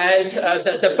 and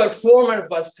the performer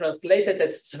was translated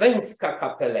as Svenska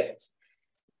Kapellet.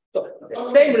 So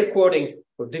the same recording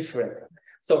for different.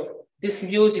 So this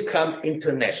music comes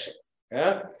international.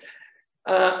 Yeah?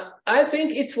 I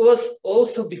think it was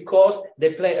also because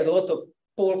they play a lot of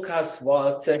polkas,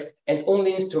 waltzes, and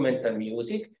only instrumental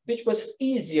music, which was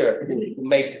easier to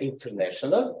make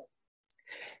international.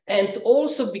 And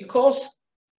also because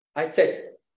I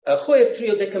said, a Hoyer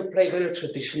Trio, they can play very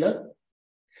traditional,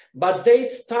 but they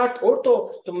start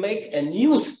also to make a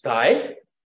new style.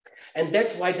 And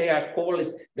that's why they are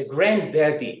called the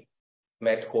granddaddy,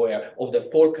 Matt Hoyer, of the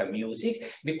polka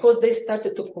music, because they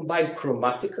started to combine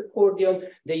chromatic accordion.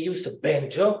 They used a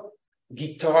banjo,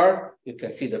 guitar. You can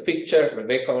see the picture,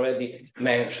 Rebecca already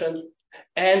mentioned.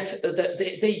 And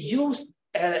they used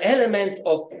elements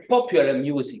of popular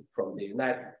music from the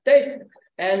United States,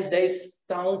 and they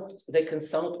can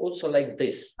sound also like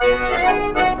this.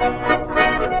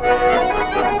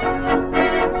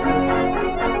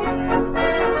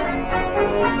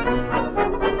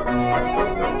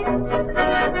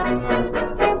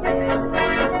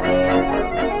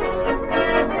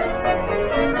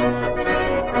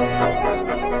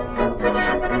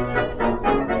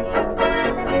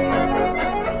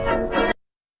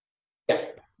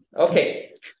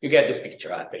 Okay, you get the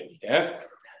picture, I think. Yeah.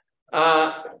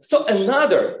 So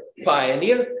another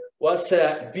pioneer was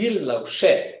William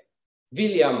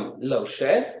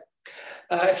Lauchet.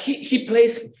 He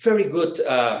plays very good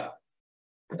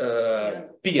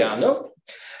piano.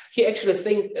 He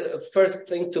actually first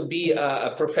think to be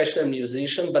a professional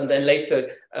musician, but then later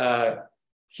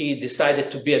he decided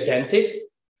to be a dentist.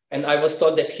 And I was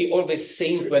told that he always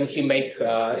sings when he make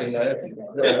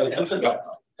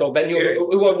so when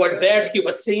you were there, he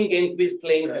was singing,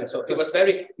 whistling, and so he was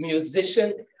very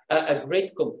musician, a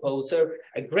great composer,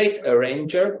 a great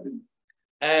arranger,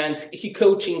 and he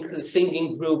coaching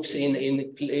singing groups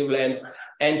in Cleveland,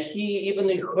 and he even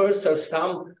rehearsed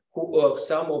some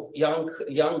of young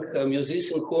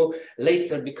musicians who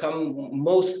later become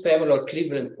most famous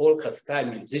Cleveland polka style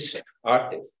musician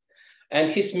artists, and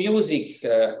his music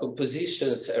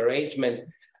compositions, arrangement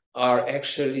are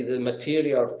actually the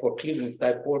material for Cleveland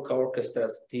style polka orchestra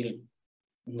still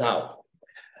now.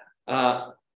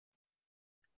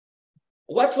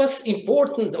 What was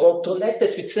important or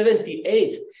connected with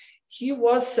 78, he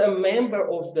was a member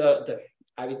of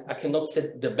I cannot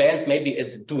say the band, maybe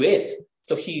a duet.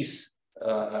 So he's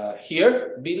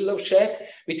here, Bill Lauchet,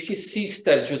 with his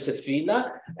sister Josefina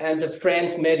and a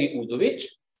friend Mary Udovic.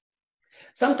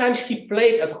 Sometimes he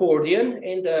played accordion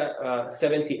in the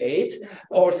 78s,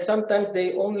 or sometimes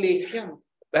they only,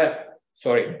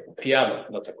 piano,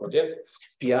 not accordion,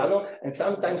 piano, and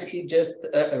sometimes he just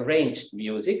arranged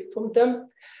music from them.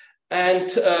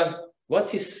 And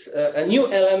what is a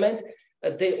new element,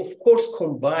 they of course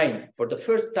combined for the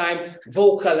first time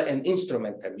vocal and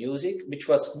instrumental music, which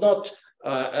was not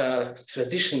a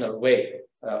traditional way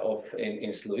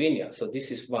in Slovenia. So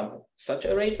this is one such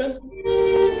arrangement.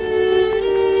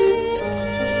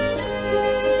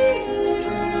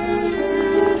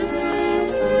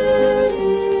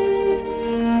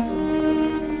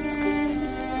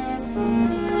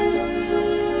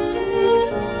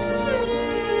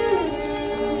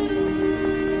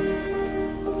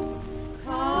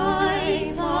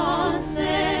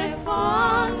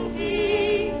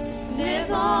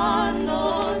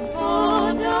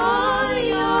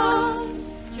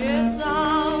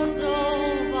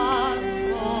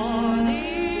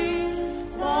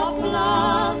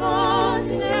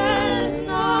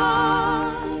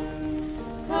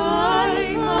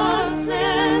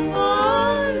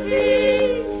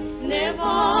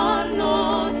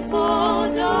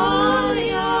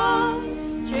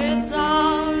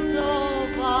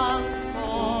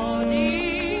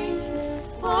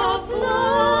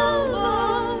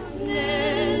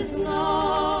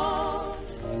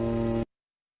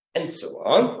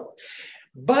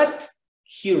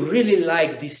 really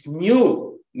liked this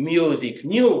new music,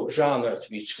 new genres,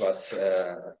 which was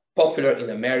popular in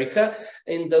America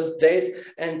in those days.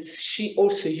 And she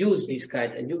also used this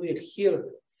kind, and you will hear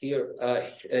here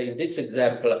in this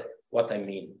example what I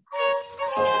mean.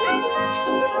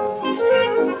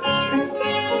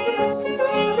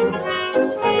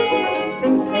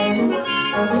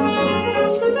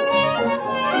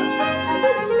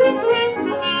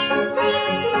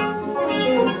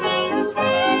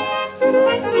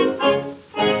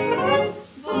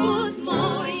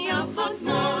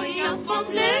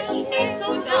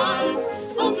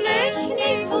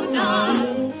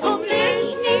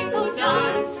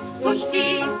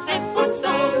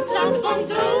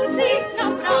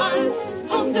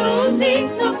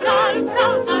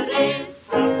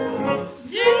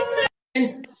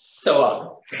 And so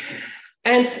on.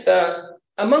 And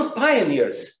among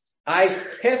pioneers, I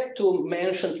have to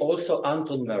mention also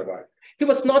Anton Mervar. He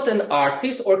was not an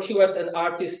artist, or he was an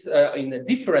artist in a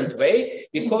different way,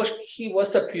 because he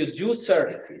was a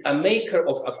producer, a maker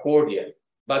of accordion,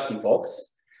 button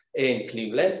box in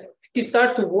Cleveland. He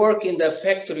started to work in the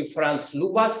factory Franz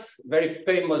Lubas, very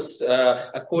famous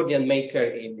accordion maker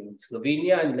in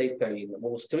Slovenia and later in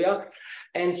Austria.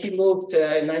 And he moved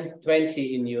in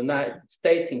 1920 in the United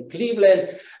States, in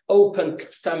Cleveland, opened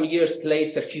some years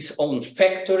later his own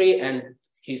factory, and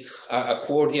his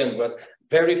accordion was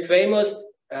very famous,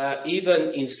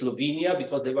 even in Slovenia,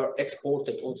 because they were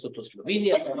exported also to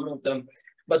Slovenia, some of them.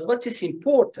 But what is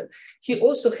important, he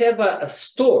also have a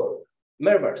store,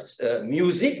 Mervar's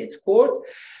Music, it's called,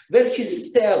 where he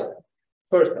sell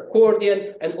first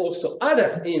accordion and also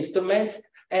other instruments,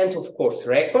 and of course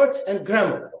records and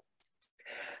gramophone.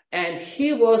 And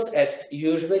he was, as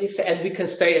usually, and we can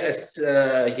say, as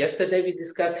yesterday we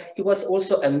discussed, he was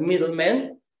also a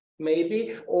middleman,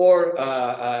 maybe, or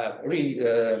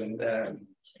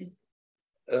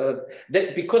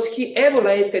because he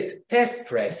evaluated test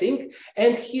pressing,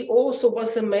 and he also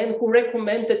was a man who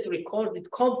recommended recorded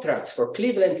contracts for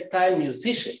Cleveland-style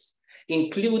musicians,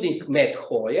 including Matt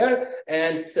Hoyer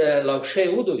and Lausche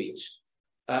Udovic,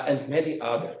 and many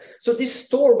others. So this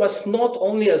store was not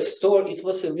only a store, it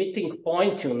was a meeting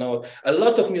point, you know. A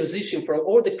lot of musicians from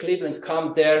all the Cleveland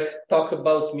come there, talk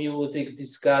about music,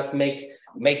 discuss,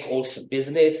 make also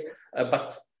business,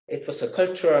 but it was a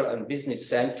cultural and business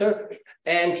center.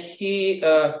 And he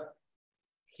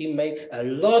makes a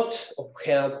lot of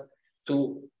help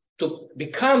to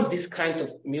become this kind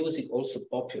of music also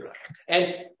popular.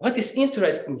 And what is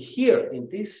interesting here in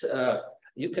this,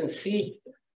 you can see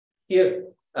here,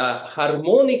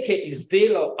 Harmonike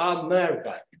Izdelal A.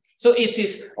 Mervar. So it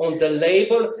is on the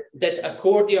label that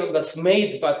accordion was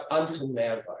made by Anton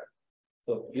Mervar.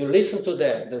 So you listen to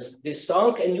this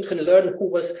song, and you can learn who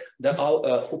was the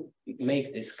who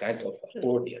made this kind of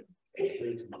accordion.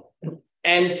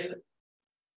 And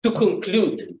to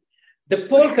conclude, the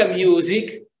polka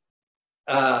music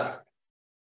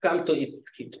come to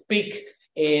its peak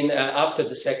in after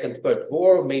the Second World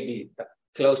War, maybe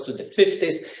close to the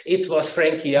 50s. It was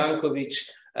Frankie Jankovic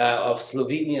of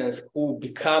Slovenians who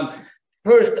became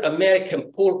first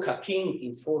American polka king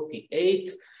in '48.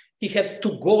 He has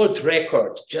 2 gold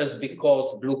records just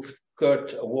because Blue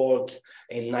Skirt Awards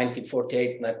in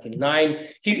 1948, 1999.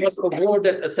 He was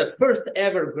awarded as the first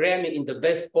ever Grammy in the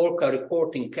Best Polka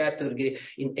Recording category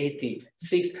in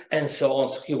 '86, and so on.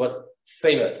 So he was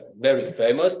famous, very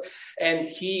famous. And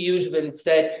he usually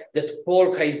said that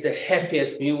polka is the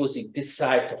happiest music this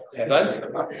side of heaven.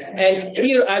 And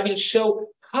here I will show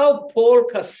how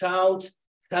polka sounds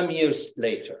some years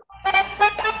later.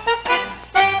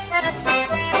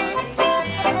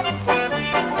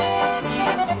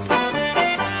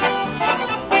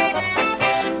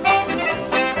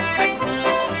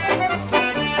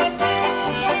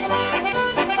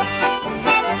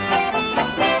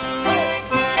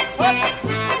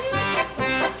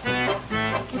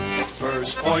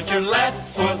 Point your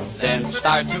left foot, then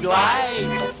start to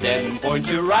glide. Then point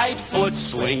your right foot,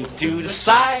 swing to the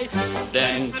side.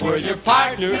 Then twirl your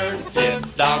partner,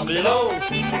 dip down below.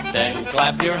 Then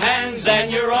clap your hands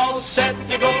and you're all set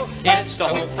to go. It's the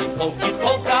hokey-pokey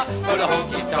polka or the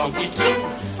honky-tonky tune,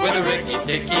 with a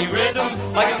ricky-ticky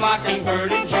rhythm like a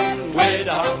mockingbird in June, with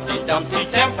a humpty-dumpty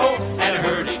tempo and a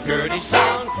hurdy-gurdy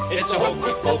sound. It's a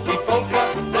hokey-pokey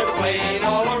polka, they're playing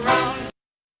all around.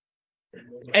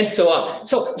 And so on.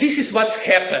 So this is what's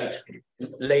happened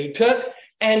later,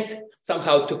 and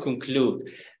somehow to conclude.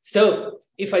 So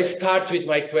if I start with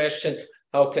my question,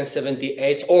 how can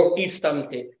 78, or if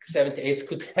 78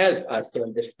 could help us to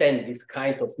understand this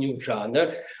kind of new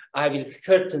genre, I will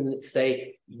certainly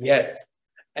say yes.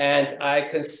 And I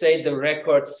can say the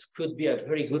records could be a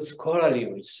very good scholarly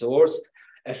resource,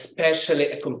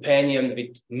 especially accompanied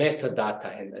with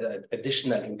metadata and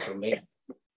additional information.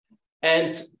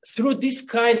 And through this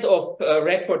kind of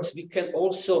records, we can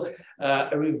also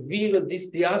reveal this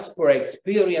diaspora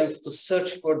experience to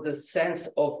search for the sense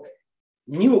of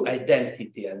new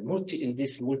identity and in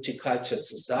this multicultural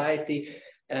society,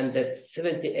 and that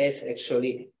 70s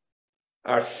actually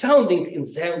are sounding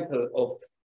example of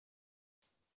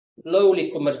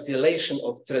slowly commercialization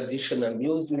of traditional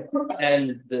music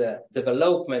and the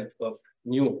development of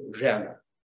new genre.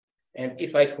 And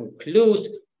if I conclude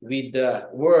with the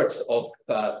words of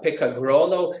Pekka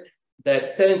Grono,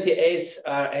 that 78s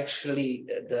are actually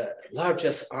the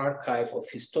largest archive of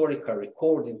historical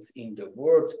recordings in the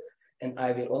world. And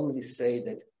I will only say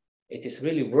that it is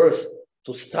really worth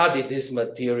to study this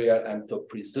material and to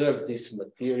preserve this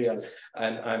material.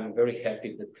 And I'm very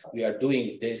happy that we are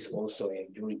doing this also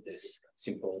during this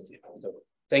symposium. So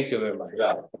thank you very much.